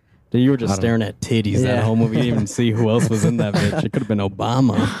gun. Dude, you were just I don't- staring at titties that Yeah. whole movie. You didn't even see who else was in that bitch. It could have been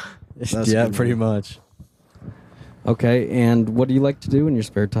Obama. That's a Yeah, good pretty movie. much. Okay, and what do you like to do in your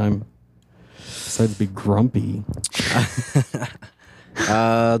spare time? Besides be grumpy.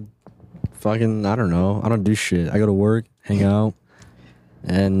 Fucking, I don't know. I don't do shit. I go to work, hang out,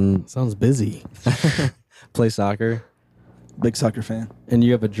 and Sounds busy. play soccer. Big soccer fan. And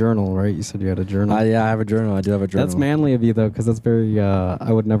you have a journal, right? You said you had a journal. Yeah, I have a journal. I do have a journal. That's manly of you, though, because that's very,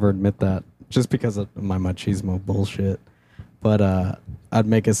 I would never admit that just because of my machismo bullshit. But I'd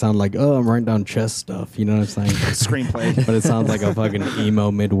make it sound like, oh, I'm writing down chess stuff. You know what I'm saying? Screenplay. But it sounds like a fucking emo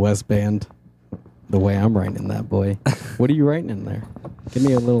Midwest band. The way I'm writing that, boy. What are you writing in there? Give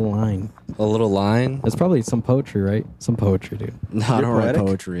me a little line. A little line? It's probably some poetry, right? Some poetry, dude. No, I don't write poetic?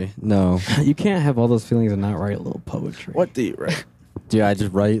 poetry. No. You can't have all those feelings and not write a little poetry. What do you write? Dude, I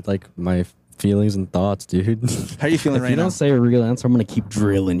just write like my feelings and thoughts, dude. How are you feeling If right you now? don't say a real answer, I'm gonna keep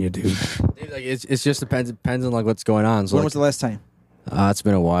drilling you, dude. Dude, like it's just depends on like what's going on. So When like, was the last time? it's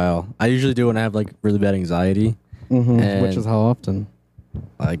been a while. I usually do when I have like really bad anxiety. And, Which is how often?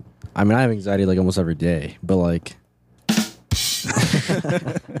 like I mean I have anxiety like almost every day, but like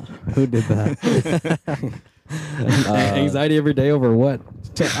Who did that? Anxiety every day over what?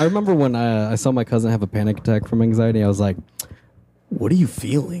 I remember when I saw my cousin have a panic attack from anxiety. I was like, "What are you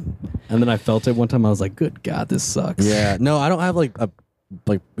feeling?" And then I felt it one time. I was like, "Good God, this sucks." yeah, no, I don't have like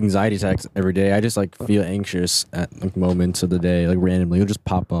anxiety attacks every day. I just like feel anxious at like moments of the day, like randomly. It'll just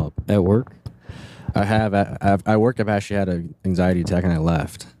pop up. At work. I work. I've actually had an anxiety attack and I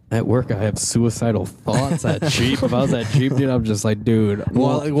left. At work, I have suicidal thoughts at Jeep. If I was at Jeep, dude, I'm just like, dude.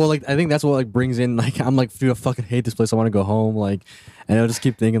 Well, like I think that's what like brings in like I'm like, dude, I fucking hate this place. I want to go home. Like, and I'll just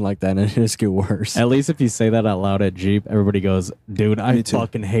keep thinking like that, and it just get worse. At least if you say that out loud at Jeep, everybody goes, dude, I Me too.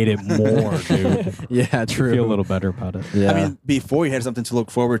 fucking hate it more, dude. Yeah, You true. feel a little better about it. Yeah. I mean, before you had something to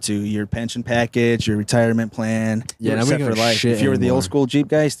look forward to, your pension package, your retirement plan. Yeah, you now were we set don't for life. shit If you were the anymore. old school Jeep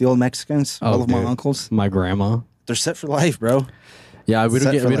guys, the old Mexicans, Oh, all of my dude. uncles, My grandma. they're set for life, bro. yeah, we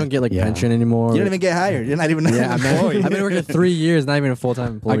set don't for get life. like Yeah. pension anymore. You don't even get hired. You're not even Yeah, an man. employee. I've been working 3 years, not even a full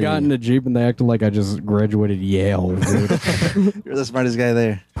time employee. I got in a Jeep and they acted like I just graduated Yale, dude. You're the smartest guy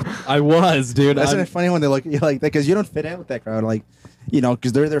there. I was, dude. Isn't I'm- it funny when they look at you like that? Because you don't fit in with that crowd. Like, you know,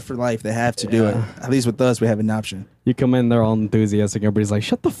 because they're there for life. They have to do it. At least with us, we have an option. You come in, they're all enthusiastic. Everybody's like,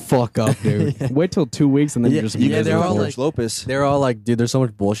 shut the fuck up, dude. Wait till 2 weeks and then Yeah, you're just yeah, they're miserable. all George like- Lopez. They're all like, dude, there's so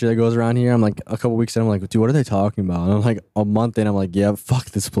much bullshit that goes around here. I'm like, a couple weeks in, I'm like, dude, what are they talking about? And I'm like, a month in, I'm like, yeah,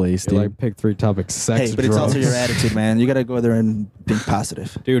 fuck this place, You're dude. like, pick 3 topics: sex, Hey, but it's drugs. also your attitude, man. You got to go there and think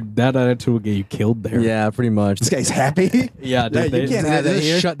positive. Dude, that attitude will get you killed there. Yeah, pretty much. This guy's happy. Yeah, dude. you can't have that here. They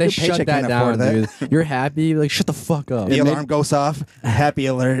Your shut paycheck that can't down, afford that. dude. You're happy? Like, shut the fuck up. The alarm goes off. Happy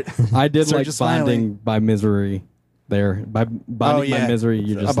alert. I did Sir, like just bonding smiling. by misery there. By bonding by misery,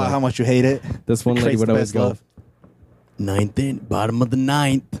 you just about like, how much you hate it. this one lady Creates would the always best go, love. ninth in, bottom of the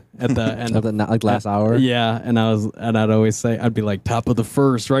ninth at the end Of the, like last hour. Yeah, and I'd always say, I'd be like top of the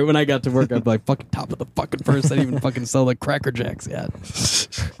first. Right when I got to work, I'd be like fucking top of the fucking first. I didn't even fucking sell the Cracker Jacks yet.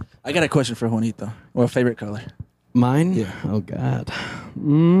 I got a question for Juanito. What favorite color? Mine? Yeah. Oh God.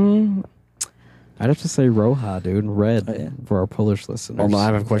 I'd have to say Roja, dude. Red Oh, yeah. for our Polish listeners. Oh, no, I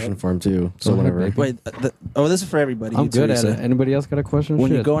have a question for him too. So Go ahead, whatever. baby. Wait. This is for everybody. I'm You too, good at Issa. it. Anybody else got a question?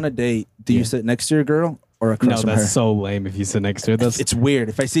 When you Shit. go on a date, do you sit next to your girl or across No, from her? that's so lame if you sit next to it. That's It's weird.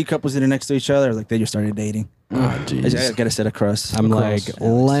 If I see couples that are next to each other, like they just started dating. I gotta sit across. I'm across. like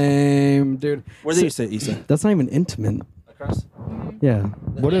lame, dude. Where do you sit, Issa? That's not even intimate. Across. Yeah.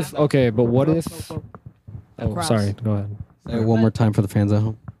 What if? Okay, but what if? Oh, Across. sorry. Go ahead. Say it one more time for the fans at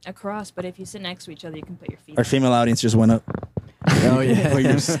home. Across, but if you sit next to each other, you can put your feet. Our up. female audience just went up. Oh yeah. Put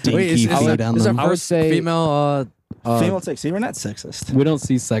your stinky Wait, is feet this down our them. I would first say- female? Female sex. See, we're not sexist. We don't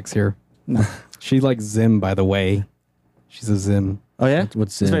see sex here. No. She likes Zim, by the way. She's a Zim. Oh yeah,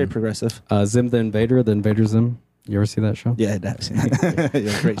 What's it's very Zim? progressive. Zim the Invader Zim. You ever see that show? Yeah, that's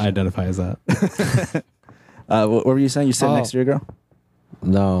yeah, great. I identify as that. What were you saying? You said next to your girl?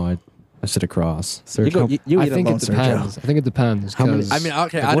 No, I sit across. You go. You I eat think alone, it depends. I think it depends. How many- 'cause- I mean,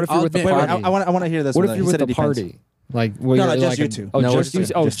 okay. Like, what if you're with the Wait, party? I want to hear this. What one. if He you're with said the it depends. party? Like, well, No, you're just like you a- two. Oh, No, just you.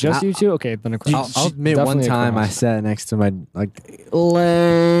 just- Oh, just just two. you two. Okay, then across. I'll admit one Definitely time I across. sat next to my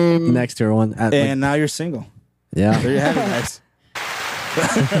lame next to her one. At, And now you're single. yeah. There you have it, guys. We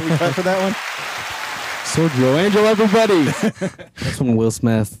cut for that one. Sergio Angel, everybody. That's when Will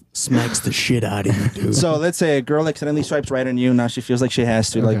Smith smacks the shit out of you, dude. So let's say a girl accidentally swipes right on you. Now she feels like she has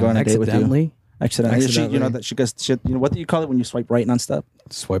to like go on a date with you. Accidentally Accidentally. She, Accidentally. you know that she goes. She, you know what do you call it when you swipe right non-stop?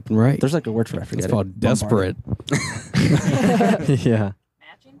 swiping right. There's like a word for it. I forget It's it. called desperate. Yeah.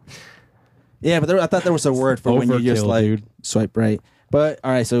 Yeah, but I thought there was a word for when you just Overkill, like dude. swipe right. But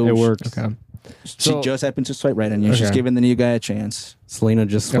all right, so It works. Okay. She So- just happened to swipe right on you. She's Okay. giving the new guy a chance. Selena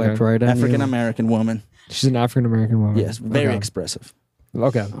just swiped Okay. right at African you. American woman. She's an African American woman. Yes, very Okay. expressive.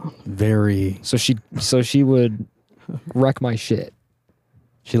 Okay. Very. So she would wreck my shit.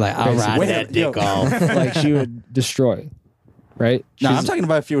 She like, I'll ride Wait, that yo. dick off. Like she would destroy. Right? No, I'm She's- talking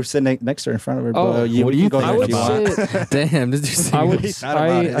about if you were sitting next to her in front of her. Oh, but you, what do you you go think I there would if you want. sit. Damn, did you see? I would. He thought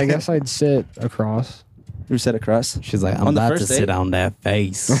about it. I guess I'd sit across. You sit across. She's like, I'm On the about to first sit date? on that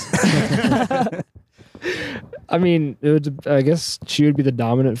face. I mean, it would. I guess she would be the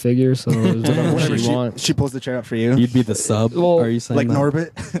dominant figure, so it was whatever Whatever she wants. she pulls the chair up for you. You'd be the sub. Well, Are you saying like that?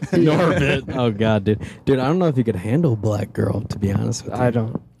 Norbit. Norbit. Oh god, dude. Dude, I don't know if you could handle black girl. To be honest with you, I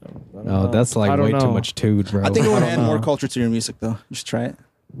don't. Oh, that's like I don't way too know. much dude, bro. I think it would don't add more know. culture to your music, though. You should try it.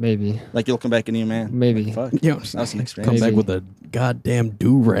 Maybe. Like you'll come back a new man. Maybe. Fuck. Yo, That was an experience. come back Maybe. with a goddamn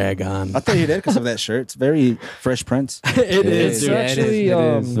do rag on. I thought you did because of that shirt. It's very Fresh Prince. It is, dude. dude. Actually, It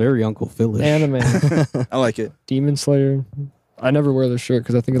is very Uncle Philish. Anime. I like it. Demon Slayer. I never wear the shirt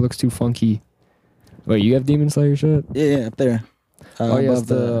because I think it looks too funky. Wait, you have Demon Slayer shirt? Yeah, up there. Oh yeah, what's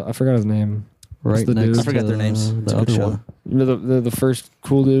I forgot his name. Right the next dude? I forgot their to names. It's The a good other show. one. You know the first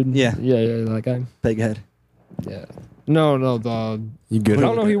cool dude? Yeah. Yeah, that guy. Big head. Yeah. No, the You good? I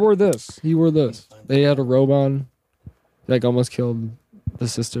don't know. He wore this. He wore this. They had a robe on. Like almost killed the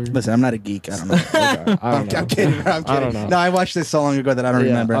sister. Listen, I'm not a geek. I don't know. I don't know. I'm kidding. Bro. I'm kidding. I don't know. No, I watched this so long ago that I don't Yeah,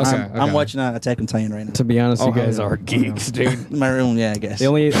 remember. okay, I'm okay. watching Attack on Titan right now. To be honest, Oh, you guys hell yeah. are geeks, dude. My room, yeah, I guess. The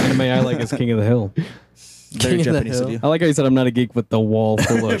only anime I like is King of the Hill. Very King of the Japanese of Hill. you. I like how you said I'm not a geek with the wall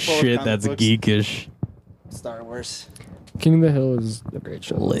full Full of of shit comic that's books. geekish. Star Wars. King of the Hill is a great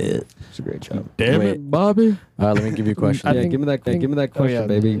show. Lit. It's a great show. Damn Wait. it, Bobby. All right, let me give you a question. I Yeah, think- give me that. think- Give me that oh, question, yeah.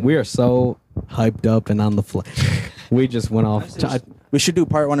 baby. We are so hyped up and on the fly. We just went off. We should do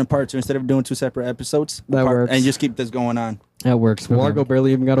part 1 and part 2 instead of doing 2 separate episodes. That works. And just keep this going on. That works. Wargo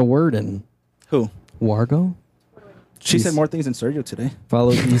barely even got a word in. Who? Wargo. She Jeez. said more things than Sergio today.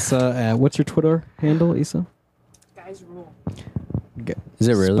 Follow Issa at what's your Twitter handle, Issa? Guys rule. Is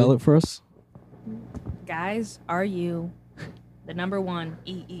it really? Spell it for us. Guys, are you the number 1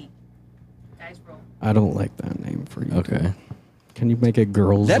 EE? Guys rule. I don't like that name for you. Okay. dude. Can you make it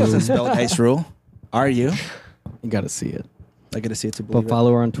girls? That doesn't room? spell Ice Rule. Are you? You got to see it. I gotta see it to believe But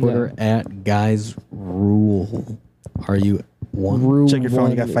follow her on Twitter at Guys Rule. Are you one? Rule it. Check your phone.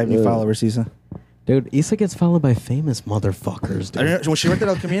 You got 5 new one, followers, Isa. Dude, Issa gets followed by famous motherfuckers, I dude. remember when she worked at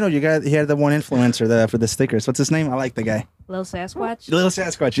El Camino, he had the one influencer for the stickers. What's his name? I like the guy. Lil Sasquatch. Little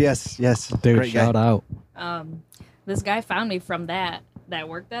Sasquatch. Yes. Dude, Great shout guy. out. This guy found me from that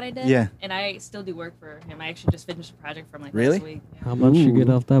work that I did. Yeah. And I still do work for him. I actually just finished a project from like Really? last week. Yeah. How much you get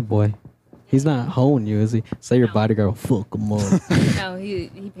Ooh. off that boy? He's not hoeing you, is he? Say your No. bodyguard will fuck him up. No, he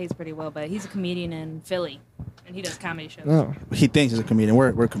pays pretty well, but he's a comedian in Philly, and he does comedy shows. Oh. He thinks he's a comedian.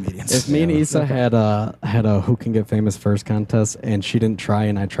 We're comedians. If me and Issa had a who can get famous first contest and she didn't try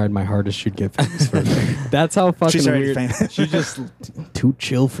and I tried my hardest, she'd get famous first. That's how fucking She's already weird. famous. She's just too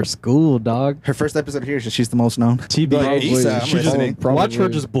chill for school, dog. Her first episode here, she's the most known. TBH. Isa, I'm She just- listening. watch her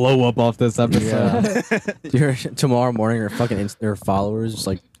just blow up off this episode. Tomorrow morning, her fucking their followers, just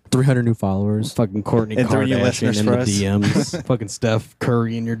like 300 new followers. Fucking Courtney And 3 new Kardashian listeners in for the us. DMs. Fucking Steph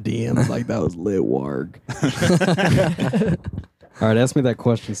Curry in your DMs. Like, that was lit warg. All right, ask me that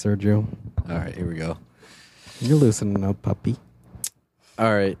question, Sergio. All right, here we go. You're loosening up, puppy.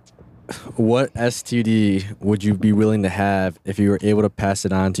 All right. What STD would you be willing to have if you were able to pass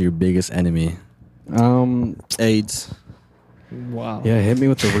it on to your biggest enemy? AIDS. Wow. Yeah, hit me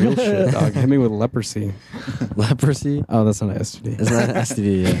with the real shit, dog. Hit me with leprosy. Leprosy? Oh, that's not an STD. Isn't that an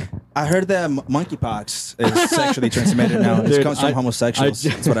STD? Yeah. I heard that monkeypox is sexually transmitted now. It Dude, comes from I homosexuals.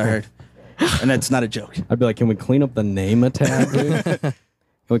 just- That's what I heard. And that's not a joke. I'd be like, can we clean up the name a tad, dude? Can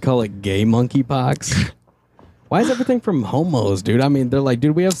we call it gay monkeypox? Why is everything from homos, dude? I mean, they're like,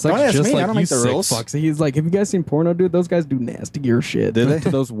 dude, we have sex Don't ask just me. I like don't you make the sick rules. fucks. He's like, have you guys seen porno, dude? Those guys do nastier shit Do they? to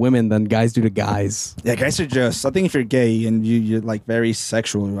those women than guys do to guys. Yeah, guys are just. I think if you're gay and you're like very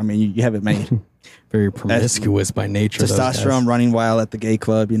sexual, I mean, you have it made. Very promiscuous by nature. those guys. Testosterone running wild at the gay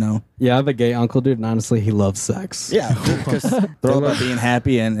club, you know. Yeah, I have a gay uncle, dude, and honestly, he loves sex. Yeah, because they're all about being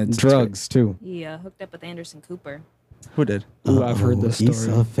happy and it's Drugs too. He hooked up with Anderson Cooper. Who did? Ooh, I've heard this He's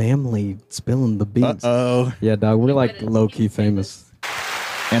story. a family spilling the beans. Oh, Yeah, dog, we're like low key famous.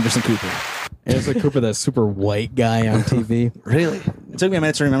 Anderson Cooper. Anderson Cooper, that super white guy on TV. Really? It took me a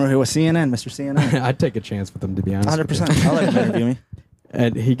minute to remember who was CNN, Mr. CNN. I'd take a chance with him, to be honest. 100%. I'll let him interview me.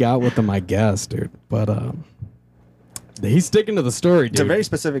 And he got with him, I guess, dude. But he's sticking to the story, dude. It's a very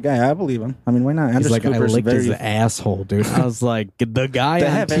specific guy. I believe him. I mean, why not? He's Anderson like, I Cooper's licked very. his asshole, dude. I was like, the guy They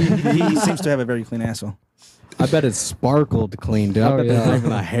on have TV. he seems to have a very clean asshole. I bet it's sparkled clean, dude. I Oh, bet there's yeah. not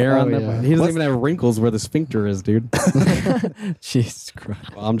even a hair on Oh, that. yeah. He doesn't even have wrinkles where the sphincter is, dude. Jesus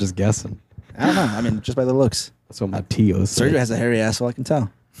Christ. Well, I'm just guessing. I don't know. I mean, just by the looks. That's what my T.O. said. Sergio has a hairy asshole. I can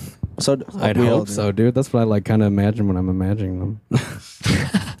tell. So I'd we all hope do. so, dude. That's what I like kind of imagine when I'm imagining them.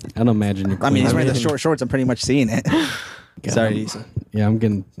 I don't imagine you. I mean, he's wearing the clean. short shorts. I'm pretty much seeing it. God, Sorry, I'm- Issa. Yeah, I'm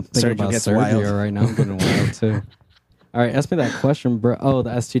getting thinking Sergio about gets Sergio wild. right now. I'm getting wild too. All right, ask me that question, bro. Oh, the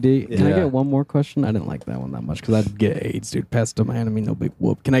STD. Can I Yeah. get one more question? I didn't like that one that much because I'd get AIDS, dude. Pass it to my enemy, no big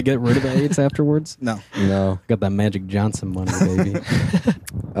whoop. Can I get rid of the AIDS afterwards? No. No. Got that Magic Johnson money, baby.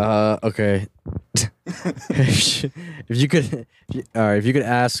 Okay. If you could, all right. If you could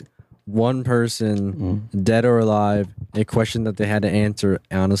ask one person, dead or alive, a question that they had to answer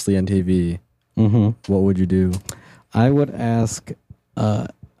honestly on TV, what would you do? I would ask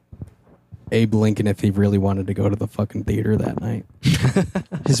Abe Lincoln if he really wanted to go to the fucking theater that night.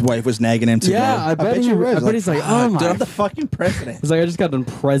 His wife was nagging him too. Yeah, I bet he was. I bet he's like, oh dude, my. I'm the fucking president. He's like, I just got done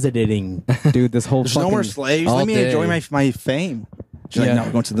presidenting, dude. This whole There's fucking no more slaves. all Let me day. enjoy my fame. She's Yeah. like, no,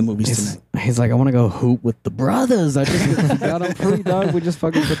 we're going to the movies tonight. He's like, I want to go hoop with the brothers. I just got on free, dog. We just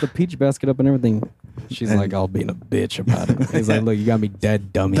fucking put the peach basket up and everything. She's And- like, all being a bitch about it. He's like, look, you got me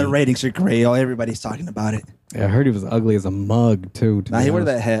dead, dummy. The ratings are great. Oh, everybody's talking about it. Yeah, I heard he was ugly as a mug too. Nah, he wore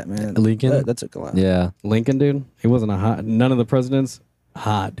that hat, man. Lincoln? That took a lot. Yeah. Lincoln, dude. He wasn't a hot. None of the presidents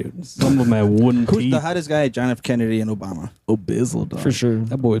hot, dude. Some of them had wooden Who's teeth. the hottest guy? John F. Kennedy and Obama. Bizzle, dog. For sure.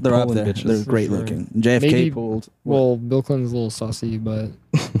 That boy They're up pulling there. bitches. They're great sure. looking. JFK Maybe- pulled. Well, Bill Clinton's a little saucy, but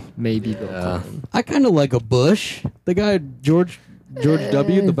maybe Bill Clinton. I kind of like a Bush. The guy George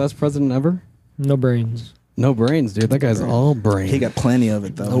W, the best president ever. No brains. No brains, dude. That guy's all brain. He got plenty of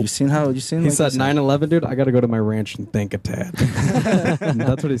it though. Nope. You seen how? You seen? He like said this- 9/11, dude. I got to go to my ranch and think a tad.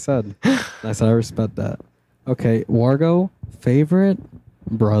 That's what he said. I said I respect that. Okay, Wargo, favorite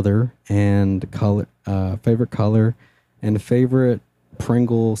brother and color, favorite color, and favorite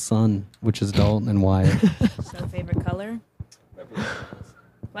Pringle son, which is Dalton and Wyatt. So favorite color?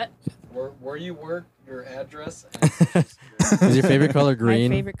 What? Where you work, your address. Is your favorite color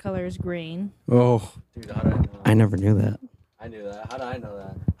green? My favorite color is green. Oh, dude, how did I know? I never knew that. I knew that. How did I know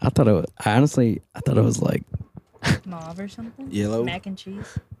that? I thought it was, honestly, I thought it was like Mauve or something? Yellow. Mac and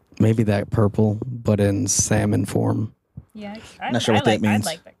cheese? maybe that purple, but in salmon form. Yeah, I, Not sure what that I means.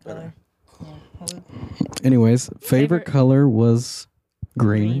 like that color. Yeah. Well, Anyways, favorite Favorite- color was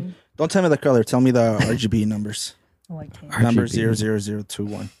green. Don't tell me the color. Tell me the RGB numbers. Oh, I can't. RGB. Number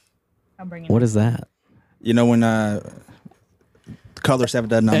 00021. I'm bringing What it. is that? You know when colors have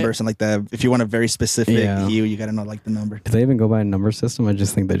the numbers and like the if you want a very specific Yeah. hue, you gotta know like the number. Do they even go by a number system? I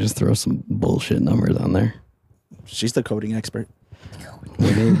just think they just throw some bullshit numbers on there. She's the coding expert.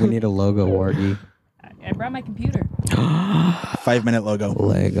 We need a logo, Wargy. I brought my computer. 5-minute logo.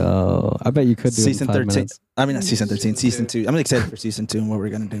 Lego. I bet you could do Season it in 5 13. minutes. I mean, not season 13. Season 2. I'm excited for season 2 and what we're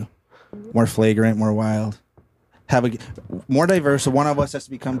gonna do. More flagrant, more wild. Have a more diverse. So one of us has to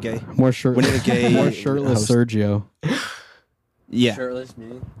become gay. More shirt. We need a gay More shirtless host. Sergio. Yeah. Shirtless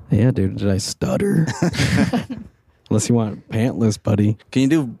me. Yeah, dude. Did I stutter? Unless you want pantless, buddy. Can you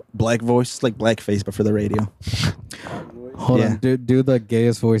do black voice like blackface but for the radio? Hold Yeah. on. Do the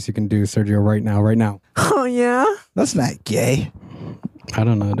gayest voice you can do, Sergio, right now. Right now. Oh yeah. That's not gay. I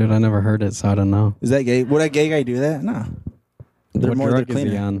don't know, dude. I never heard it, so I don't know. Is that gay? Would a gay guy do that? No. They're What more drug they're is he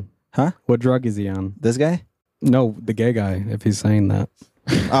cleaner. on? Huh? What drug is he on? This guy? No, the gay guy, if he's saying that.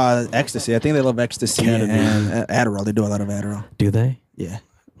 Ecstasy. I think they love ecstasy and Adderall. They do a lot of Adderall. Do they? Yeah.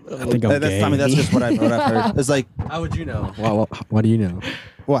 I think I'm gay. I mean, that's just what I've heard. It's like, How would you know? Why do you know?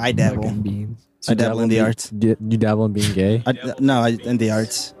 well, I dabble. Fucking beans. I dabble in the arts. You dabble in being gay? In the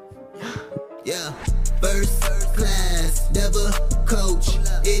arts. Yeah, first class, never coach,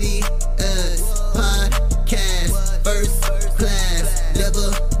 idiot, podcast. First class,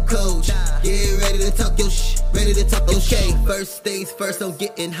 never coach. Get ready to talk your shit. ready to talk your shit. First things first, I'm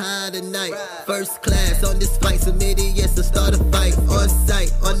getting high tonight. First class on this flight, submitted, yes, to start a fight. On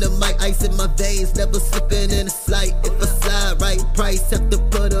sight, on the mic, ice in my veins, never slipping in a slight. If I slide right, price, have to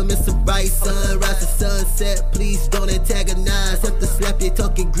put them in some rice. Sunrise to sunset, please don't antagonize. Have to slap you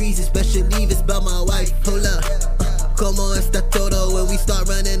talking greasy, especially if it's about my wife. Hold up. Como esta todo. When we start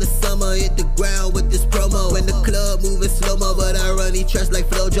running the summer, hit the ground with this promo. In the club moving slow-mo, but I run these tracks like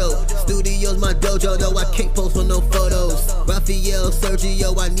Flojo. Studio's my dojo, no I can't post for no photos. Raphael,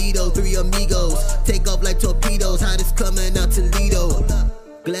 Sergio, Juanito, 3 amigos. Take off like torpedoes, hottest coming out Toledo.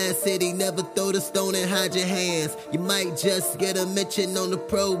 Glass City, never throw the stone and hide your hands. You might just get a mention on the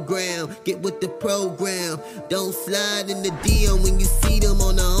program. Get with the program. Don't slide in the DM when you see them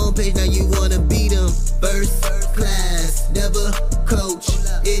on the homepage. Now you wanna beat them. First class, never coach.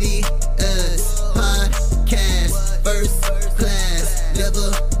 Idiots, podcast. First class,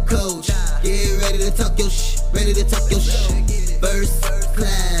 never coach. Get ready to talk your ready to talk your First